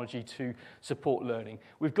technology to support learning.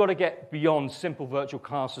 We've got to get beyond simple virtual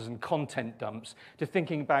classes and content dumps to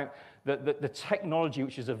thinking about the technology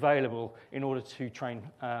which is available in order to train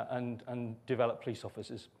and develop police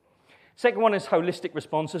officers. Second one is holistic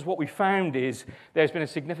responses. What we found is there's been a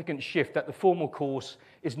significant shift that the formal course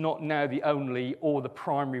is not now the only or the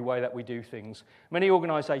primary way that we do things. Many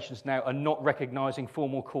organisations now are not recognising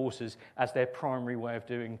formal courses as their primary way of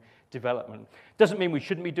doing development. Doesn't mean we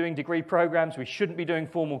shouldn't be doing degree programmes, we shouldn't be doing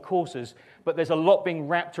formal courses, but there's a lot being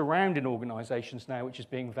wrapped around in organisations now which is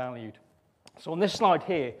being valued. So on this slide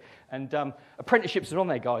here, and apprenticeships are on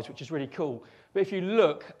there, guys, which is really cool. But if you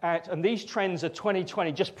look at, and these trends are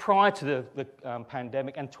 2020, just prior to the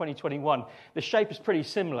pandemic, and 2021, the shape is pretty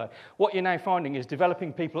similar. What you're now finding is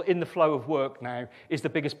developing people in the flow of work now is the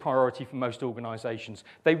biggest priority for most organisations.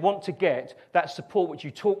 They want to get that support which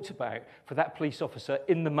you talked about for that police officer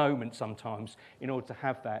in the moment sometimes in order to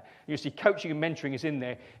have that. You see coaching and mentoring is in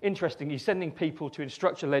there. Interestingly, sending people to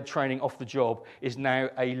instructor-led training off the job is now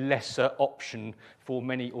a lesser option for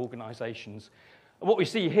many organisations. And what we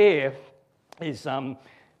see here is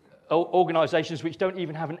organisations which don't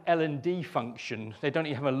even have an L&D function, they don't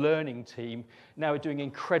even have a learning team, now are doing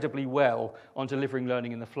incredibly well on delivering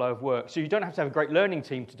learning in the flow of work. So you don't have to have a great learning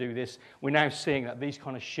team to do this. We're now seeing that these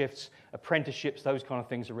kind of shifts, apprenticeships, those kind of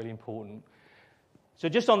things are really important. So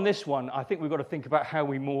just on this one, I think we've got to think about how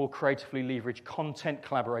we more creatively leverage content,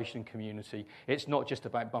 collaboration, and community. It's not just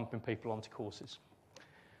about bumping people onto courses.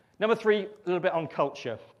 Number 3, a little bit on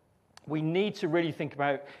culture. We need to really think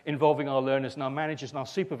about involving our learners and our managers and our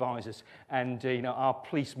supervisors and our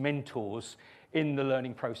police mentors in the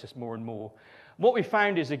learning process more and more. What we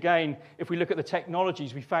found is, again, if we look at the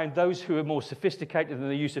technologies, we found those who are more sophisticated in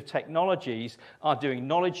the use of technologies are doing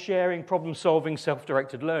knowledge sharing, problem solving,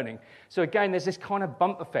 self-directed learning. So again, there's this kind of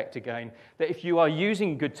bump effect again, that if you are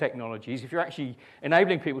using good technologies, if you're actually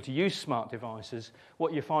enabling people to use smart devices,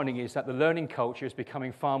 what you're finding is that the learning culture is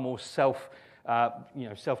becoming far more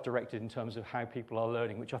self-directed in terms of how people are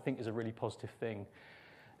learning, which I think is a really positive thing.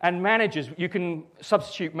 And managers, you can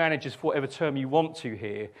substitute managers for whatever term you want to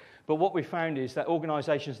here, but what we found is that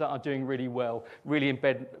organisations that are doing really well really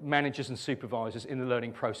embed managers and supervisors in the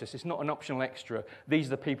learning process. It's not an optional extra. These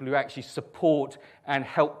are the people who actually support and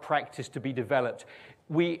help practice to be developed.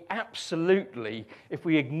 We absolutely, if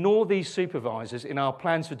we ignore these supervisors in our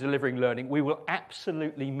plans for delivering learning, we will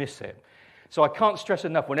absolutely miss it. So I can't stress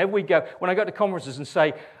enough, when I go to conferences and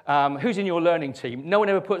say, who's in your learning team, no one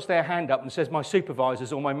ever puts their hand up and says my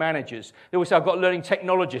supervisors or my managers. They always say, I've got a learning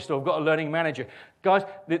technologist or I've got a learning manager. Guys,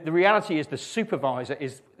 the reality is the supervisor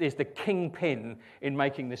is the kingpin in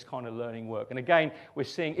making this kind of learning work. And again, we're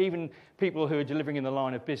seeing even people who are delivering in the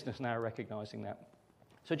line of business now are recognising that.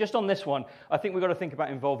 So just on this one, I think we've got to think about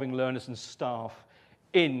involving learners and staff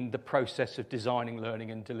in the process of designing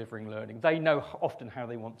learning and delivering learning. They know often how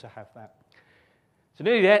they want to have that. So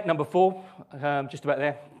nearly there, number 4, just about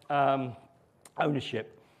there,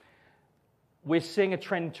 ownership. We're seeing a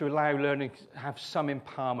trend to allow learners to have some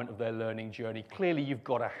empowerment of their learning journey. Clearly, you've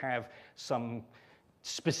got to have some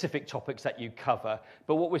specific topics that you cover,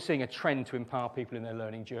 but what we're seeing a trend to empower people in their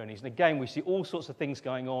learning journeys. And again, we see all sorts of things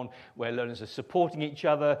going on where learners are supporting each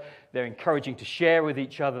other, they're encouraging to share with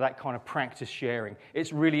each other, that kind of practice sharing.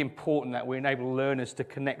 It's really important that we enable learners to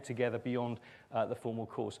connect together beyond the formal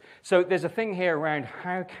course. So there's a thing here around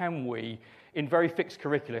how can we, in very fixed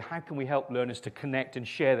curricula, how can we help learners to connect and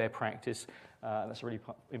share their practice? That's really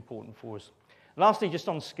important for us. Lastly, just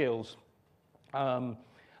on skills.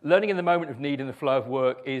 Learning in the moment of need and the flow of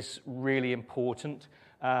work is really important.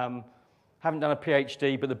 haven't done a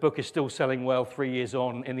PhD, but the book is still selling well 3 years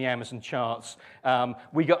on in the Amazon charts.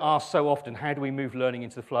 We get asked so often, how do we move learning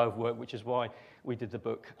into the flow of work, which is why we did the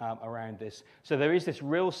book around this. So there is this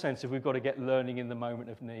real sense of we've got to get learning in the moment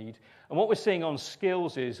of need. And what we're seeing on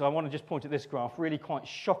skills is, I want to just point at this graph, really quite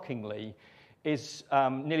shockingly, is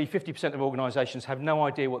nearly 50% of organisations have no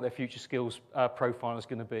idea what their future skills profile is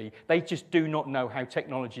going to be. They just do not know how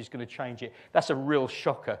technology is going to change it. That's a real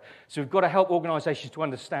shocker. So we've got to help organisations to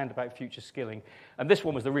understand about future skilling. And this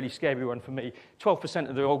one was the really scary one for me. 12%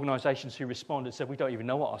 of the organisations who responded said, we don't even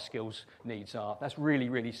know what our skills needs are. That's really,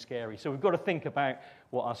 really scary. So we've got to think about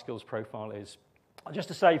what our skills profile is. Just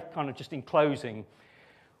to say, kind of just in closing,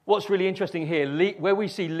 what's really interesting here, where we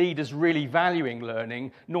see leaders really valuing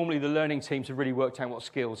learning, normally the learning teams have really worked out what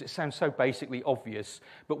skills. It sounds so basically obvious,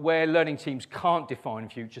 but where learning teams can't define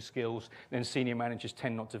future skills, then senior managers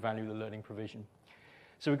tend not to value the learning provision.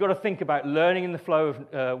 So we've got to think about learning in the flow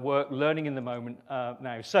of work, learning in the moment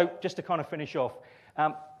now. So just to kind of finish off,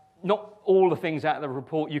 not all the things out of the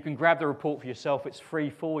report, you can grab the report for yourself, it's free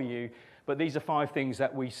for you. But these are 5 things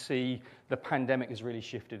that we see the pandemic has really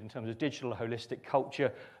shifted in terms of digital, holistic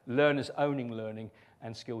culture, learners owning learning,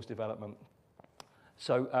 and skills development.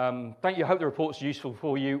 So thank you. I hope the report's useful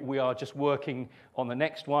for you. We are just working on the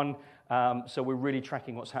next one. So we're really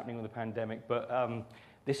tracking what's happening with the pandemic. But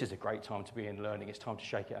this is a great time to be in learning. It's time to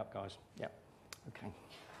shake it up, guys. Yeah. Okay.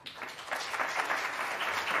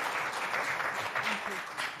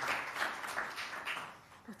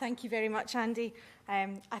 Thank you very much, Andy.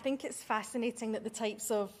 I think it's fascinating that the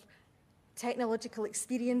types of technological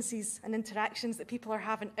experiences and interactions that people are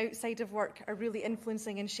having outside of work are really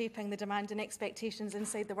influencing and shaping the demand and expectations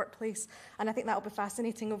inside the workplace. And I think that will be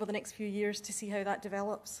fascinating over the next few years to see how that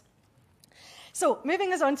develops. So,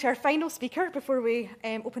 moving us on to our final speaker before we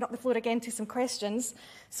open up the floor again to some questions.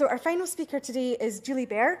 So, our final speaker today is Julie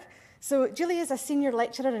Berg. So, Julie is a senior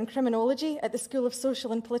lecturer in criminology at the School of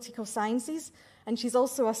Social and Political Sciences, and she's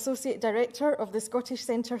also Associate Director of the Scottish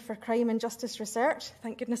Centre for Crime and Justice Research,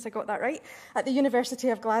 thank goodness I got that right, at the University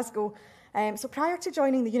of Glasgow. So prior to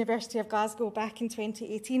joining the University of Glasgow back in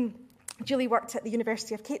 2018, Julie worked at the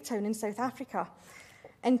University of Cape Town in South Africa.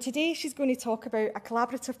 And today she's going to talk about a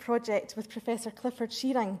collaborative project with Professor Clifford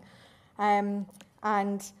Shearing.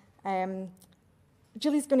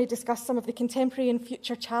 Julie's going to discuss some of the contemporary and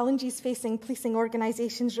future challenges facing policing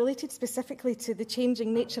organisations related specifically to the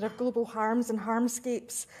changing nature of global harms and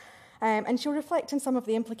harmscapes. And she'll reflect on some of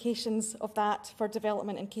the implications of that for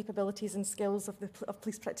development and capabilities and skills of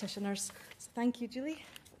police practitioners. So thank you, Julie.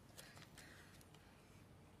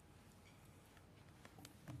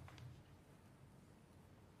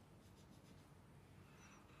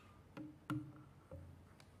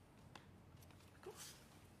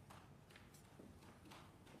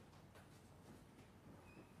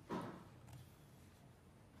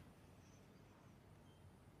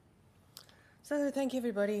 So thank you,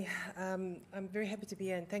 everybody. I'm very happy to be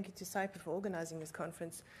here, and thank you to CIPD for organising this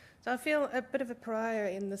conference. So I feel a bit of a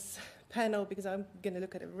pariah in this panel because I'm going to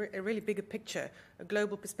look at a really bigger picture, a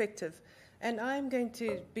global perspective. And I'm going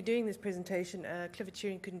to be doing this presentation. Clifford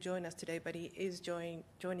Shearing couldn't join us today, but he is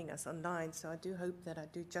joining us online, so I do hope that I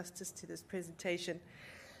do justice to this presentation.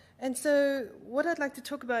 And so what I'd like to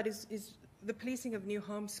talk about is the policing of new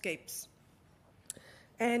harmscapes,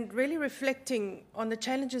 and really reflecting on the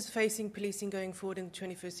challenges facing policing going forward in the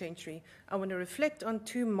 21st century. I want to reflect on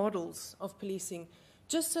 2 models of policing,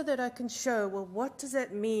 just so that I can show, well, what does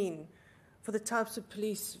that mean for the types of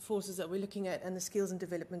police forces that we're looking at and the skills and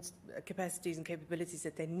development capacities and capabilities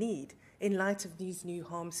that they need in light of these new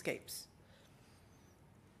harmscapes.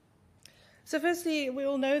 So firstly, we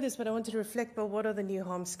all know this, but I wanted to reflect on what are the new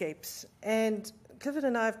harmscapes. And Clifford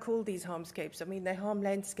and I have called these harmscapes, I mean, they're harm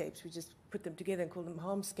landscapes. We just put them together and call them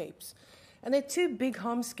harmscapes. And they're 2 big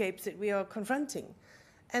harmscapes that we are confronting.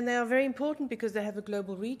 And they are very important because they have a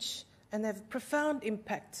global reach and they have a profound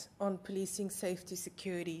impact on policing, safety,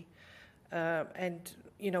 security, and,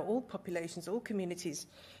 you know, all populations, all communities.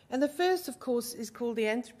 And the first, of course, is called the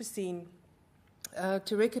Anthropocene,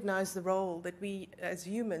 to recognize the role that we as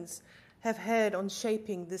humans have had on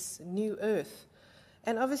shaping this new Earth.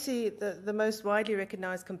 And obviously, the most widely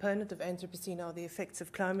recognized component of Anthropocene are the effects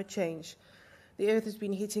of climate change. The Earth has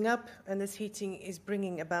been heating up, and this heating is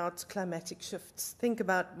bringing about climatic shifts. Think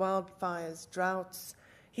about wildfires, droughts,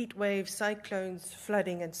 heat waves, cyclones,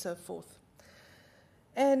 flooding, and so forth.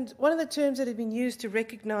 And one of the terms that have been used to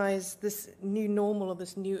recognize this new normal or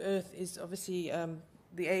this new Earth is obviously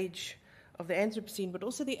the age of the Anthropocene, but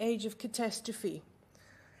also the age of catastrophe.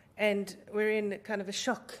 And we're in kind of a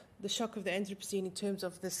shock, the shock of the Anthropocene in terms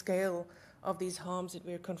of the scale of these harms that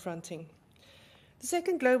we're confronting. The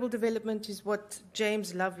second global development is what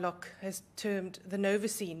James Lovelock has termed the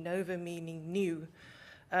Novacene, Nova meaning new,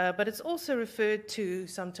 but it's also referred to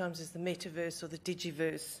sometimes as the metaverse or the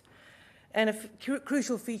digiverse. And a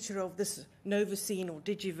crucial feature of this Novacene or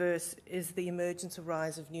digiverse is the emergence or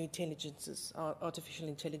rise of new intelligences, artificial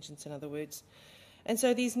intelligence in other words. And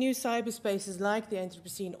so these new cyberspaces like the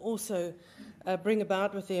Anthropocene also bring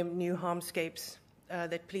about with them new harmscapes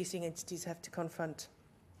that policing entities have to confront.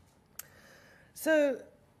 So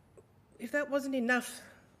if that wasn't enough,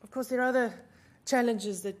 of course there are other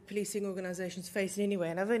challenges that policing organisations face anyway,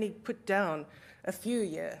 and I've only put down a few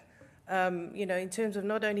here. In terms of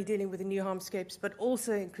not only dealing with the new harmscapes, but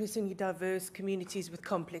also increasingly diverse communities with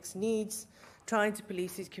complex needs, trying to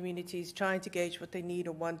police these communities, trying to gauge what they need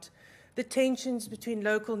or want, the tensions between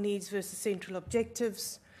local needs versus central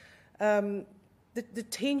objectives, the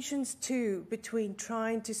tensions too between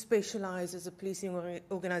trying to specialise as a policing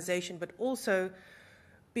organisation, but also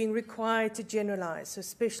being required to generalise, so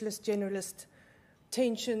specialist, generalist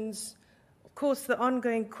tensions, of course the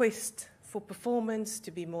ongoing quest for performance,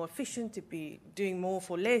 to be more efficient, to be doing more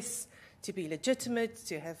for less, to be legitimate,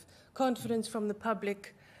 to have confidence from the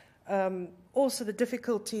public. Also the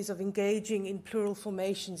difficulties of engaging in plural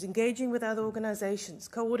formations, engaging with other organizations,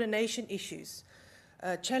 coordination issues,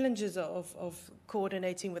 challenges of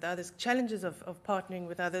coordinating with others, challenges of partnering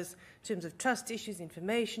with others in terms of trust issues,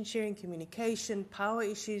 information sharing, communication, power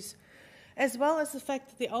issues, as well as the fact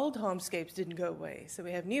that the old harmscapes didn't go away. So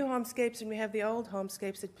we have new harmscapes and we have the old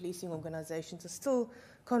harmscapes that policing organizations are still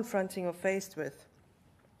confronting or faced with.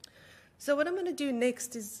 So what I'm going to do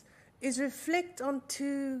next is reflect on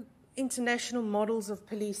two international models of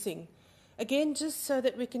policing. Again, just so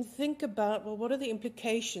that we can think about, well, what are the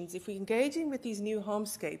implications if we're engaging with these new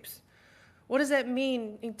harmscapes? What does that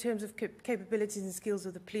mean in terms of capabilities and skills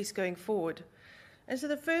of the police going forward? And so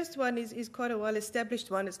the first one is quite a well-established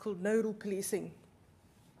one. It's called nodal policing.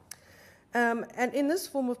 And in this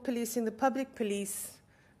form of policing, the public police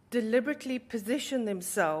deliberately position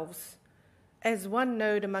themselves as one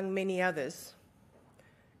node among many others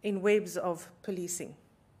in webs of policing.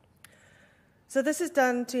 So this is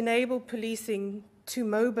done to enable policing to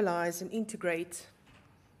mobilize and integrate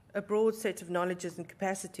a broad set of knowledges and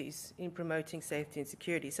capacities in promoting safety and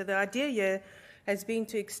security. So the idea here has been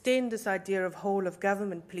to extend this idea of whole of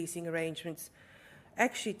government policing arrangements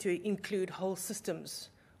actually to include whole systems,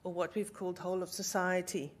 or what we've called whole of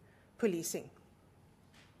society policing.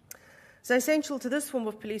 So essential to this form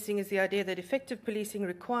of policing is the idea that effective policing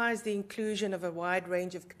requires the inclusion of a wide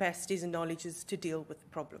range of capacities and knowledges to deal with the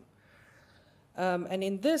problem. And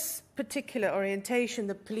in this particular orientation,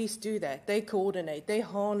 the police do that. They coordinate, they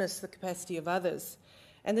harness the capacity of others.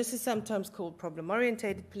 And this is sometimes called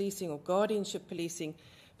problem-orientated policing or guardianship policing.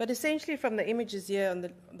 But essentially from the images here, on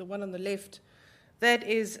the one on the left, that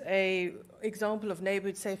is an example of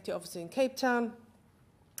neighbourhood safety officer in Cape Town,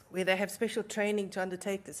 where they have special training to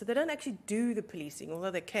undertake this. So they don't actually do the policing,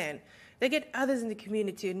 although they can. They get others in the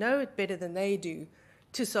community who know it better than they do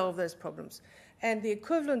to solve those problems. And the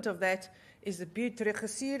equivalent of that is the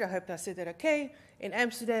buurtregisseur, I hope I said that okay, in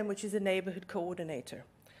Amsterdam, which is a neighbourhood coordinator,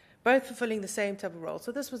 both fulfilling the same type of role.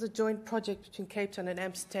 So this was a joint project between Cape Town and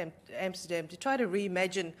Amsterdam to try to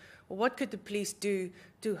reimagine, well, what could the police do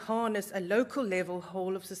to harness a local level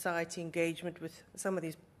whole of society engagement with some of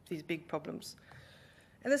these big problems.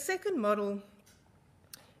 And the second model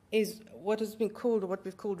is what has been called, or what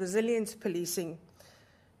we've called, resilience policing.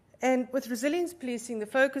 And with resilience policing, the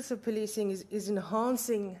focus of policing is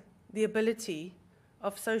enhancing the ability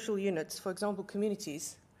of social units, for example,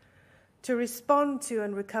 communities, to respond to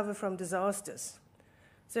and recover from disasters.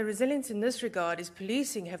 So resilience in this regard is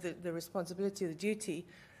policing have the responsibility or the duty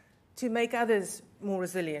to make others more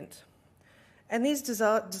resilient. And these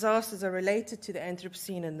disasters are related to the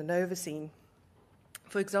Anthropocene and the Novacene.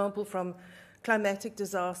 For example, from climatic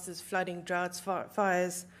disasters, flooding, droughts,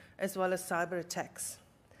 fires, as well as cyber attacks.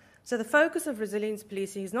 So the focus of resilience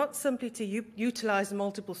policing is not simply to utilize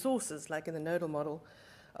multiple sources, like in the nodal model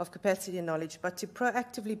of capacity and knowledge, but to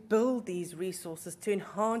proactively build these resources to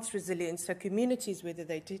enhance resilience so communities, whether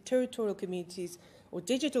they're territorial communities or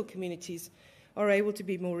digital communities, are able to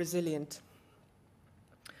be more resilient.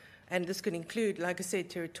 And this could include, like I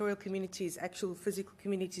said, territorial communities, actual physical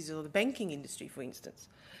communities, or the banking industry, for instance.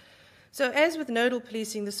 So as with nodal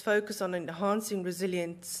policing, this focus on enhancing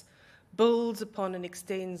resilience builds upon and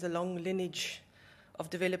extends a long lineage of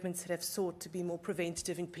developments that have sought to be more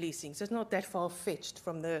preventative in policing. So it's not that far-fetched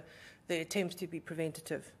from the attempts to be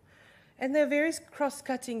preventative. And there are various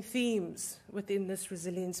cross-cutting themes within this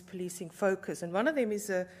resilience policing focus. And one of them is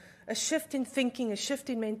a shift in thinking, a shift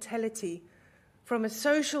in mentality from a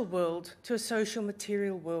social world to a social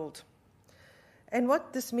material world. And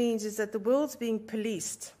what this means is that the worlds being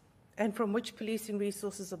policed and from which policing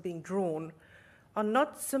resources are being drawn are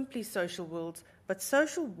not simply social worlds, but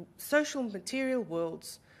social material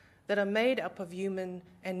worlds that are made up of human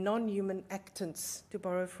and non-human actants, to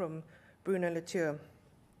borrow from Bruno Latour.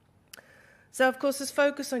 So, of course, this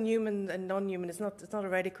focus on human and non-human it's not a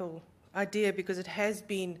radical idea, because it has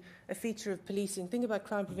been a feature of policing. Think about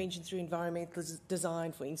crime prevention through environmental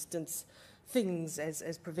design, for instance, things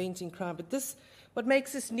as preventing crime. But what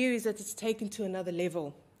makes this new is that it's taken to another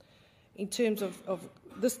level in terms of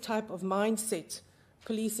this type of mindset.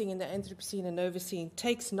 Policing in the Anthropocene and Novocene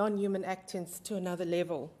takes non-human actants to another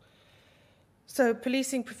level. So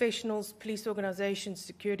policing professionals, police organizations,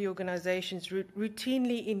 security organizations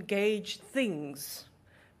routinely engage things,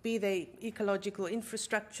 be they ecological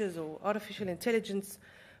infrastructures or artificial intelligence,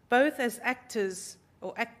 both as actors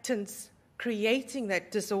or actants creating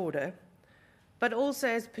that disorder, but also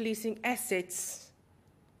as policing assets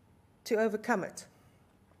to overcome it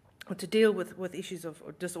or to deal with issues of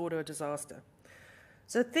disorder or disaster.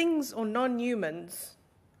 So things or non-humans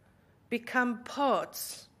become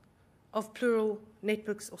parts of plural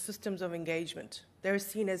networks or systems of engagement. They're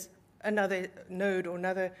seen as another node or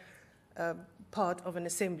another part of an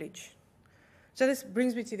assemblage. So this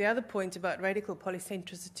brings me to the other point about radical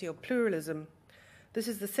polycentricity or pluralism. This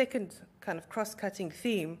is the second kind of cross-cutting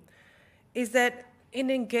theme, is that in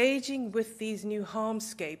engaging with these new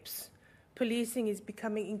harmscapes, policing is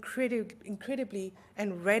becoming incredibly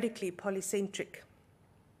and radically polycentric.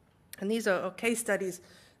 And these are case studies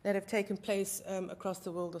that have taken place across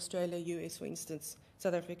the world, Australia, US, for instance,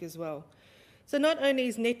 South Africa as well. So not only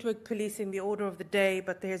is network policing the order of the day,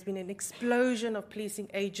 but there has been an explosion of policing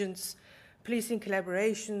agents, policing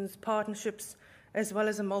collaborations, partnerships, as well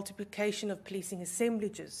as a multiplication of policing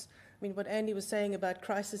assemblages. I mean, what Andy was saying about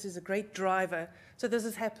crisis is a great driver. So this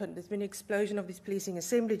has happened. There's been an explosion of these policing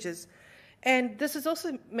assemblages. And this has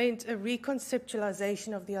also meant a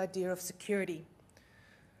reconceptualization of the idea of security.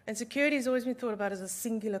 And security has always been thought about as a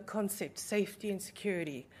singular concept, safety and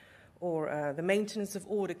security, or the maintenance of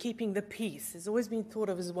order, keeping the peace. It's always been thought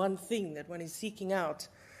of as one thing that one is seeking out.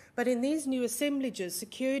 But in these new assemblages,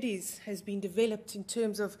 securities has been developed in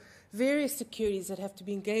terms of various securities that have to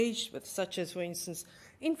be engaged with, such as, for instance,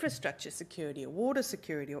 infrastructure security, or water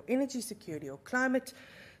security, or energy security, or climate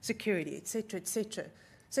security, etc., etc.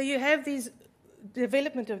 So you have these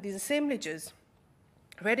development of these assemblages,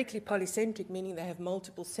 radically polycentric, meaning they have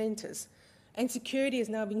multiple centers. And security is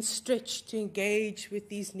now being stretched to engage with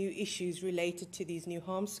these new issues related to these new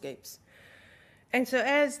harmscapes. And so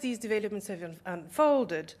as these developments have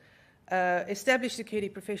unfolded, established security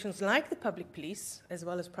professionals like the public police, as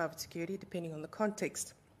well as private security, depending on the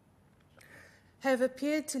context, have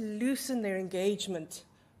appeared to loosen their engagement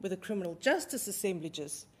with the criminal justice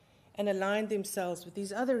assemblages and align themselves with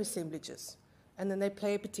these other assemblages. And then they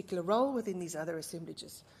play a particular role within these other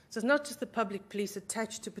assemblages. So it's not just the public police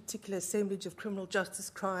attached to a particular assemblage of criminal justice,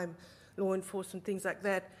 crime, law enforcement, things like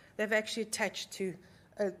that. They've actually attached to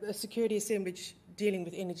a security assemblage dealing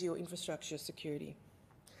with energy or infrastructure security.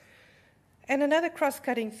 And another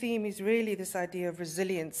cross-cutting theme is really this idea of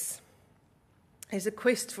resilience. There's a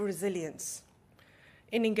quest for resilience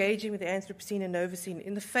in engaging with the Anthropocene and Novocene.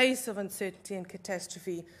 In the face of uncertainty and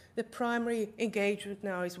catastrophe, the primary engagement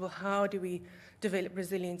now is, well, how do we develop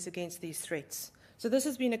resilience against these threats? So this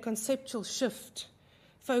has been a conceptual shift,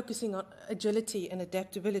 focusing on agility and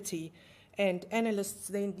adaptability, and analysts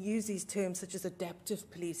then use these terms such as adaptive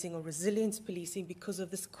policing or resilience policing because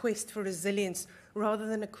of this quest for resilience, rather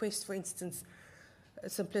than a quest, for instance,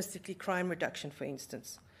 simplistically crime reduction, for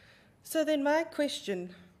instance. So then my question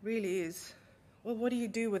really is, well, what do you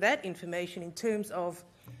do with that information in terms of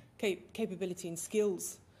capability and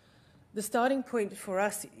skills? The starting point for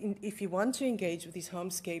us, if you want to engage with these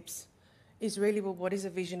harmscapes, is really, well, what does a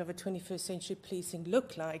vision of a 21st century policing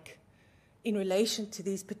look like in relation to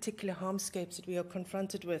these particular harmscapes that we are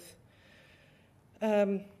confronted with?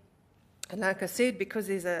 And like I said, because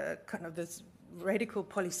there's a kind of this radical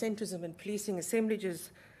polycentrism in policing assemblages,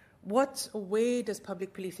 what or where does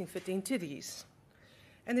public policing fit into these?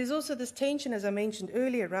 And there's also this tension, as I mentioned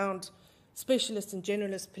earlier, around specialist and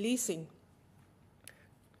generalist policing.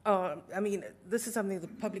 I mean, this is something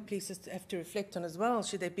that public police have to reflect on as well.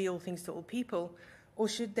 Should they be all things to all people, or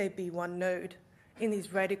should they be one node in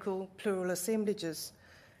these radical plural assemblages?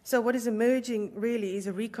 So what is emerging really is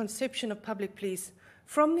a reconception of public police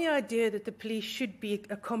from the idea that the police should be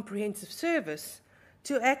a comprehensive service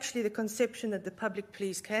to actually the conception that the public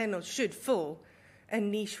police can or should fill a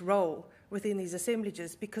niche role within these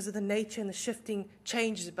assemblages because of the nature and the shifting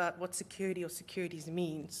changes about what security or securities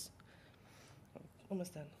means.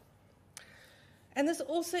 Almost done. And this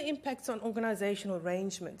also impacts on organisational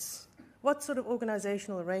arrangements. What sort of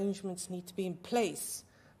organisational arrangements need to be in place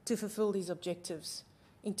to fulfil these objectives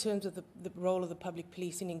in terms of the role of the public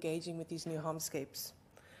police in engaging with these new harmscapes?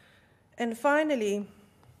 And finally,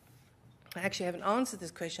 I actually haven't answered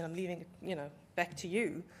this question. I'm leaving it, back to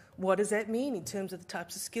you. What does that mean in terms of the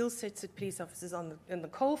types of skill sets that police officers in the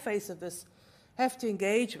coal face of this have to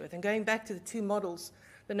engage with? And going back to the two models,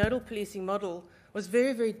 the nodal policing model was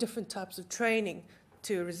very, very different types of training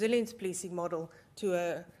to a resilience policing model, to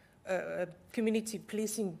a community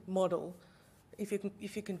policing model, if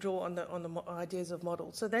you can draw on the ideas of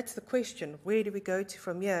models. So that's the question. Where do we go to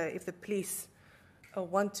from here if the police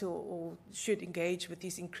want to or should engage with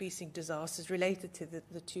these increasing disasters related to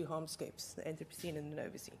the two harmscapes, the Anthropocene and the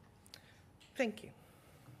Novacene? Thank you.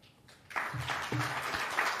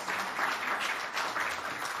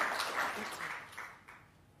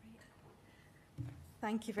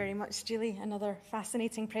 Thank you very much, Julie. Another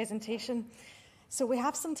fascinating presentation. So we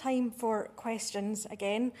have some time for questions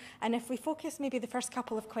again, and if we focus maybe the first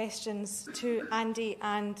couple of questions to Andy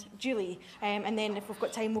and Julie, and then if we've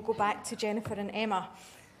got time we'll go back to Jennifer and Emma.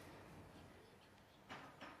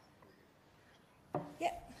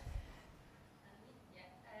 Yep.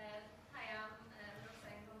 Hi, I'm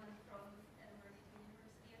Rosa Engelman from Edinburgh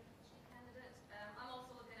University, a PhD candidate. I'm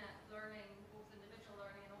also looking at learning, both individual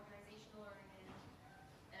learning and organisational learning in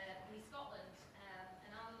Police Scotland.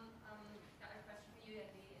 And I'm got a question for you,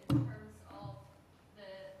 Andy, in terms of the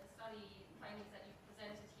study findings that you've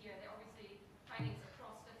presented here. They're obviously findings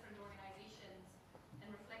across different organisations, and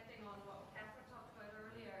reflecting on what Catherine talked about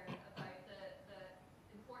earlier about the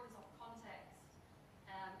importance of context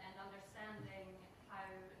and understanding how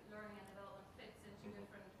learning and development fits into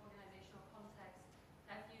different organisational contexts.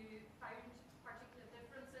 Have you found particular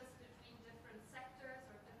differences between different sectors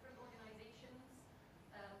or different organisations?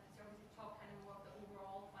 Because you obviously talk kind of more of the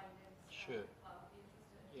overall findings. Sure.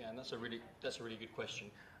 Yeah, and that's a really good question.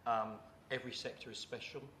 Every sector is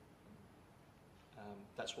special.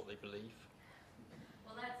 That's what they believe.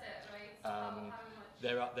 Well, that's it, right? So how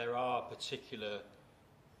much? There are particular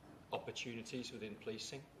opportunities within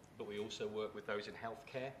policing, but we also work with those in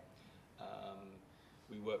healthcare.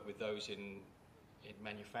 We work with those in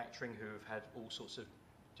manufacturing who have had all sorts of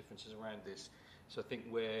differences around this. So I think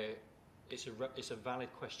it's a valid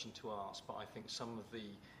question to ask, but I think some of the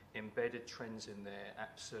embedded trends in there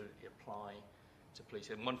absolutely apply to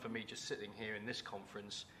policing. And one for me, just sitting here in this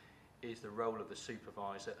conference, is the role of the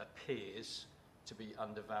supervisor appears to be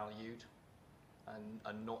undervalued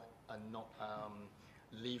and not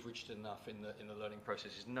leveraged enough in the learning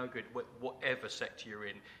process. It's no good, whatever sector you're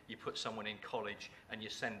in, you put someone in college and you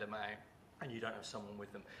send them out and you don't have someone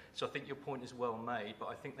with them. So I think your point is well made, but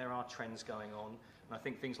I think there are trends going on. And I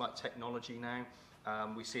think things like technology now,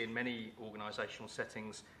 we see in many organisational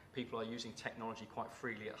settings, people are using technology quite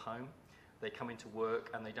freely at home. They come into work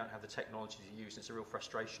and they don't have the technology to use. It's a real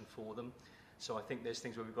frustration for them. So I think there's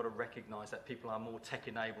things where we've got to recognise that people are more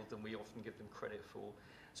tech-enabled than we often give them credit for.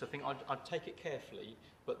 So I think I'd take it carefully,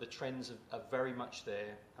 but the trends are very much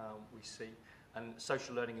there, we see. And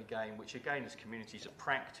social learning again, which again is communities of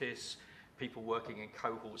practice, people working in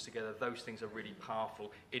cohorts together, those things are really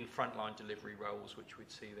powerful in frontline delivery roles, which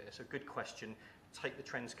we'd see there. So good question. Take the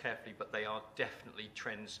trends carefully, but they are definitely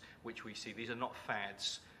trends which we see. These are not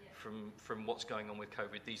fads from what's going on with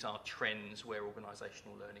COVID. These are trends where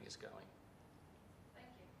organisational learning is going.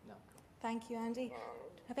 Thank you. No. Thank you, Andy.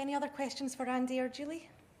 Have any other questions for Andy or Julie?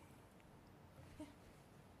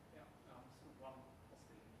 One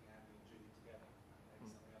possibly linking Andy and Julie together,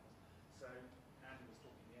 maybe something else. So Andy was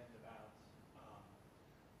talking at the end about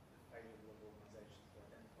the failure of organisations to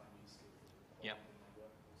identify new skills that are required in their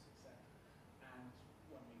workforce, etc. And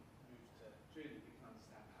when we move to Julie, we can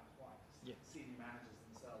understand perhaps why. Because senior managers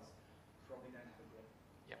themselves probably don't have a grip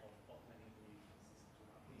of many of the, for instance, talking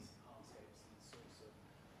about policing harmscapes and sorts of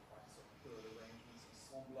quite sort of fluid arrangements,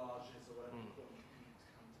 assemblages or whatever you call them, need to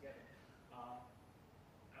come together.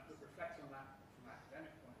 But reflecting on that from an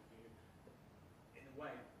academic point of view, in a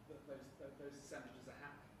way, those assemblages are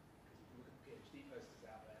happening. Because if you look at PhD posters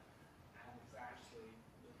out there, and it's actually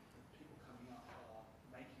the people coming up are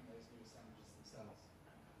making those new assemblages themselves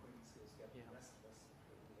and putting the skills together. The rest of us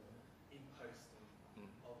in post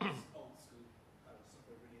and old school sort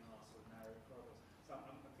of really in our sort of narrow corridors. So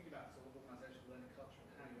I'm thinking about sort of organisational learning culture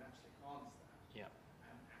and how you actually harness that. Yeah.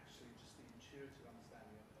 And actually just the intuitive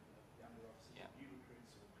understanding of younger officers that you recruit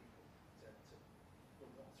sort of people to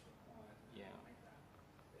what's required and make that.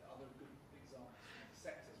 Are there good examples from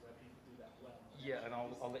sectors where people do that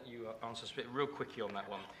I'll let you answer a bit real quickly on that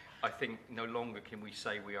one. I think no longer can we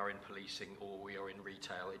say we are in policing or we are in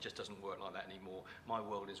retail. It just doesn't work like that anymore. My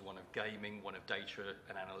world is one of gaming, one of data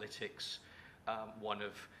and analytics, one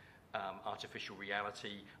of artificial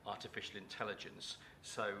reality, artificial intelligence.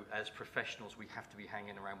 So as professionals, we have to be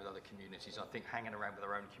hanging around with other communities. I think hanging around with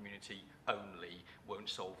our own community only won't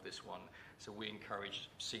solve this one. So we encourage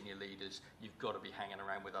senior leaders, you've got to be hanging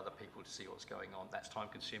around with other people to see what's going on. That's time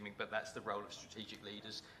consuming, but that's the role of strategic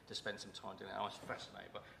leaders, to spend some time doing that. I was fascinated,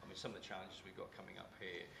 but I mean, some of the challenges we've got coming up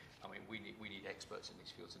here, I mean, we need experts in these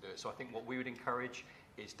fields to do it. So I think what we would encourage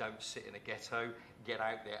is don't sit in a ghetto, get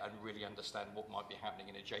out there and really understand what might be happening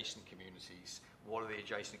in adjacent communities. What are the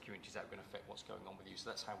adjacent communities that are going to affect what's going on with you? So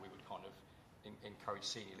that's how we would kind of encourage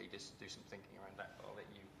senior leaders to do some thinking around that. But I'll let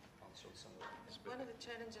you answer on some of this. One of the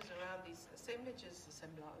challenges around these assemblages is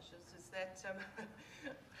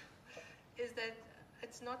that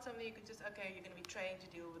it's not something you could just, okay, you're going to be trained to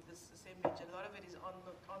deal with this assemblage. A lot of it is on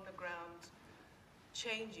the ground,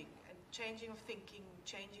 changing of thinking,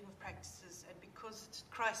 changing of practices, and because it's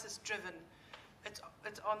crisis-driven, it's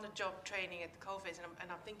on-the-job training at the coalface, and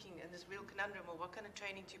I'm thinking in this real conundrum, well, what kind of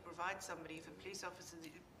training do you provide somebody if a police officer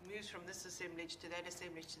moves from this assemblage to that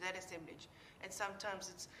assemblage to that assemblage? And sometimes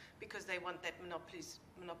it's because they want that monopoly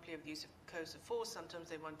of the use of codes of force, sometimes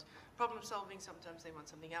they want problem solving, sometimes they want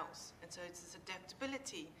something else. And so it's this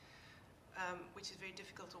adaptability, which is very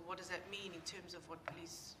difficult. Or what does that mean in terms of what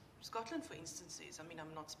Police Scotland, for instance, is? I mean,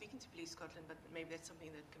 I'm not speaking to Police Scotland, but maybe that's something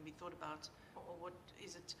that can be thought about. Or what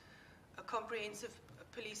is it? A comprehensive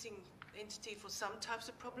policing entity for some types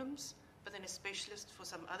of problems, but then a specialist for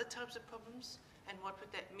some other types of problems? And what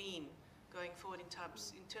would that mean going forward in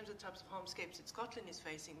terms of types of harmscapes that Scotland is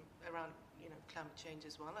facing around, climate change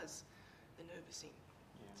as well as the nervous scene?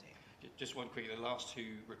 Yeah. Just one quick, the last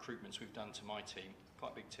two recruitments we've done to my team,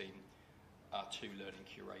 quite a big team, are 2 learning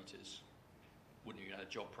curators. Wouldn't you have a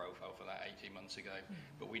job profile for that 18 months ago?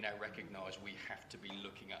 But we now recognise we have to be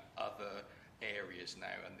looking at other areas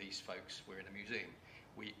now, and these folks, we're in a museum.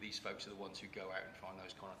 These folks are the ones who go out and find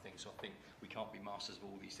those kind of things. So I think we can't be masters of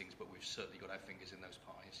all these things, but we've certainly got our fingers in those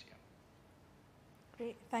pies. Yeah.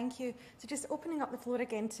 Great, thank you. So just opening up the floor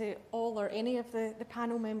again to all or any of the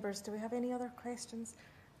panel members. Do we have any other questions?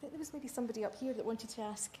 I think there was maybe somebody up here that wanted to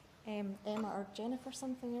ask Emma or Jennifer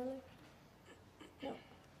something earlier. No.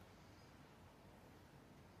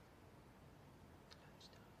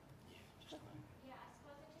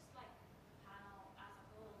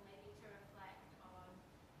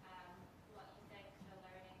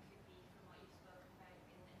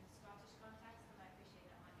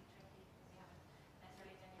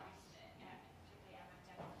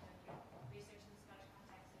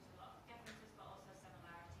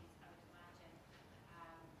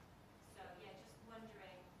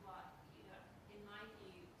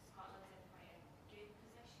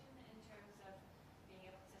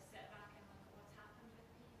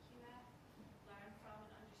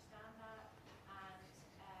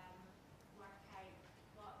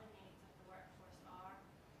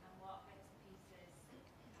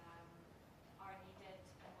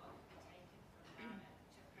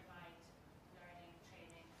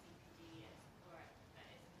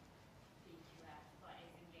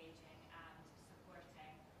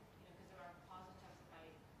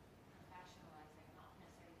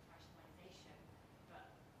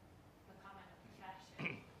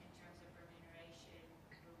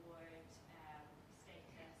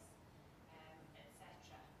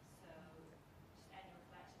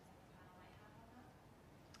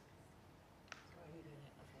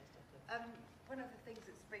 One of the things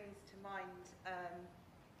that springs to mind,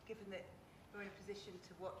 given that we're in a position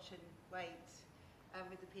to watch and wait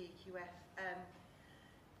with the PEQF,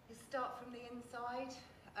 is start from the inside,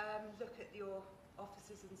 look at your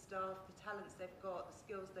officers and staff, the talents they've got, the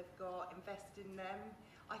skills they've got, invest in them.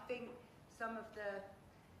 I think some of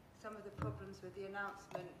the problems with the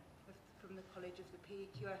announcement from the College of the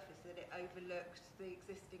PEQF is that it overlooked the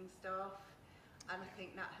existing staff, and I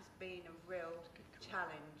think that has been a real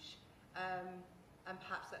challenge. And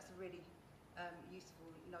perhaps that's a really useful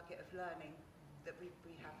nugget of learning that we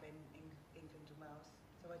have in England and Wales.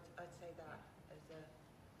 So I'd say that as an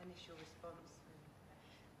initial response.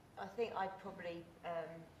 I think I'd probably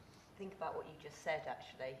think about what you just said,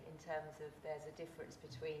 actually, in terms of there's a difference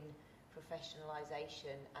between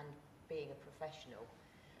professionalisation and being a professional.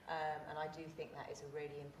 And I do think that is a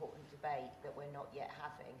really important debate that we're not yet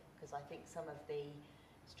having, because I think some of the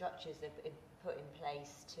structures that have been put in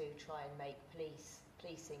place to try and make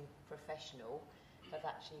policing professional have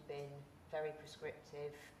actually been very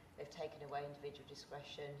prescriptive. They've taken away individual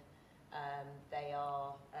discretion. They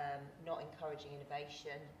are not encouraging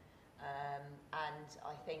innovation, and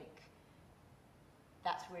I think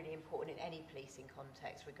that's really important in any policing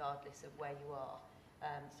context, regardless of where you are.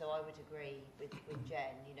 So I would agree with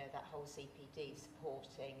Jen, you know, that whole CPD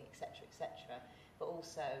supporting, etc., but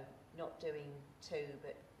also not doing two,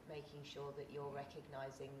 but making sure that you're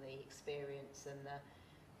recognising the experience and the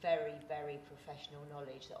very, very professional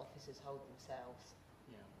knowledge that officers hold themselves.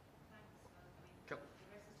 Yeah. Thanks.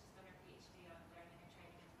 Larissa's just done her PhD on learning and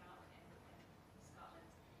training and development in Scotland,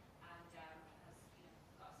 and has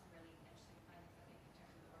got some really interesting findings, I think, in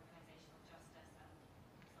terms of the organisational justice and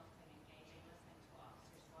consulting, engaging, listening to what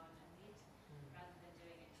officers want and need, rather than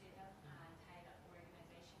doing it to them, and how that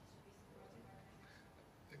organisation should be supporting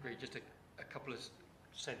organisations. Agree. Just a couple of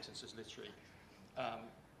sentences, literally.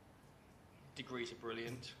 Degrees are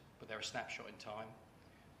brilliant, but they're a snapshot in time.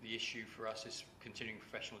 The issue for us is continuing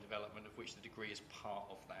professional development, of which the degree is part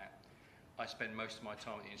of that. I spend most of my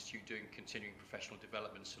time at the Institute doing continuing professional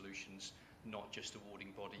development solutions, not just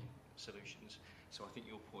awarding body solutions. So I think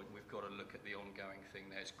your point, we've got to look at the ongoing thing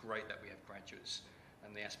there. It's great that we have graduates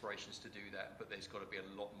and the aspirations to do that, but there's got to be a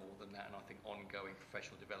lot more than that, and I think ongoing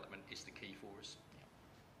professional development is the key for us.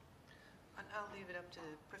 And I'll leave it up to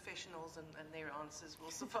professionals, and their answers will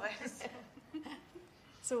suffice.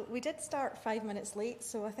 So we did start 5 minutes late,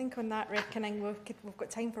 so I think on that reckoning we've got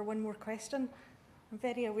time for one more question. I'm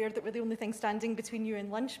very aware that we're the only thing standing between you and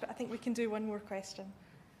lunch, but I think we can do one more question.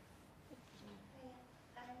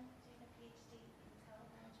 I'm doing a PhD in talent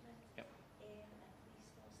management in a police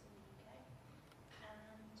force in the UK,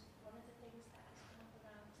 and one of the things that has come up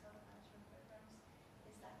around talent management programs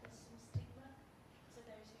is that there's some stigma to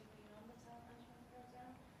those who've been on the talent management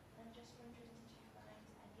program. I'm just wondering, did you find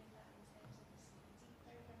any of that in terms of the CIPD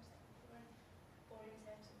programs that you run, or in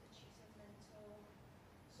terms of the tutor mentor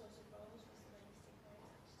sort of roles? Was there any stigma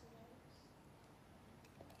attached to those?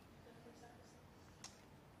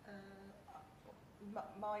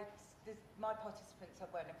 My participants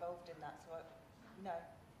weren't involved in that, so no,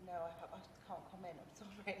 I can't comment. I'm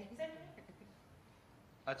sorry.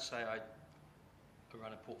 I'd say I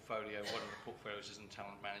run a portfolio. One of the portfolios is in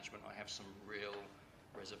talent management. I have some real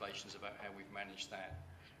reservations about how we've managed that.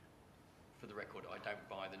 For the record, I don't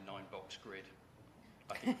buy the 9-box grid.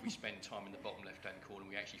 I think if we spend time in the bottom left-hand corner,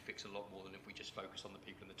 we actually fix a lot more than if we just focus on the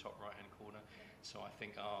people in the top right-hand corner. So I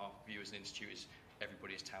think our view as an institute is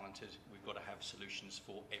everybody is talented. We've got to have solutions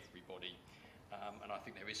for everybody. And I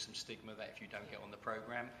think there is some stigma that if you don't get on the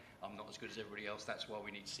programme, I'm not as good as everybody else. That's why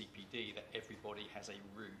we need CPD, that everybody has a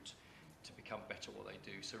route to become better at what they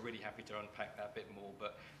do. So really happy to unpack that a bit more.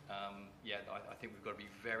 But yeah, I think we've got to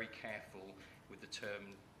be very careful with the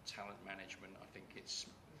term talent management. I think it's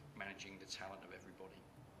managing the talent of everybody.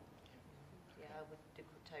 Yeah, I would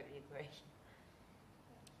totally agree.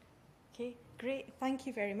 Okay, great. Thank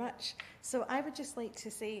you very much. So I would just like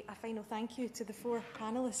to say a final thank you to the 4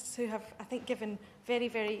 panellists who have, I think, given very,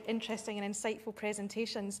 very interesting and insightful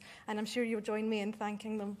presentations, and I'm sure you'll join me in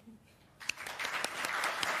thanking them.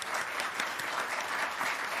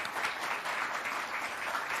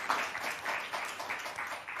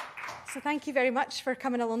 So thank you very much for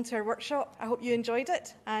coming along to our workshop. I hope you enjoyed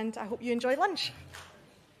it, and I hope you enjoy lunch.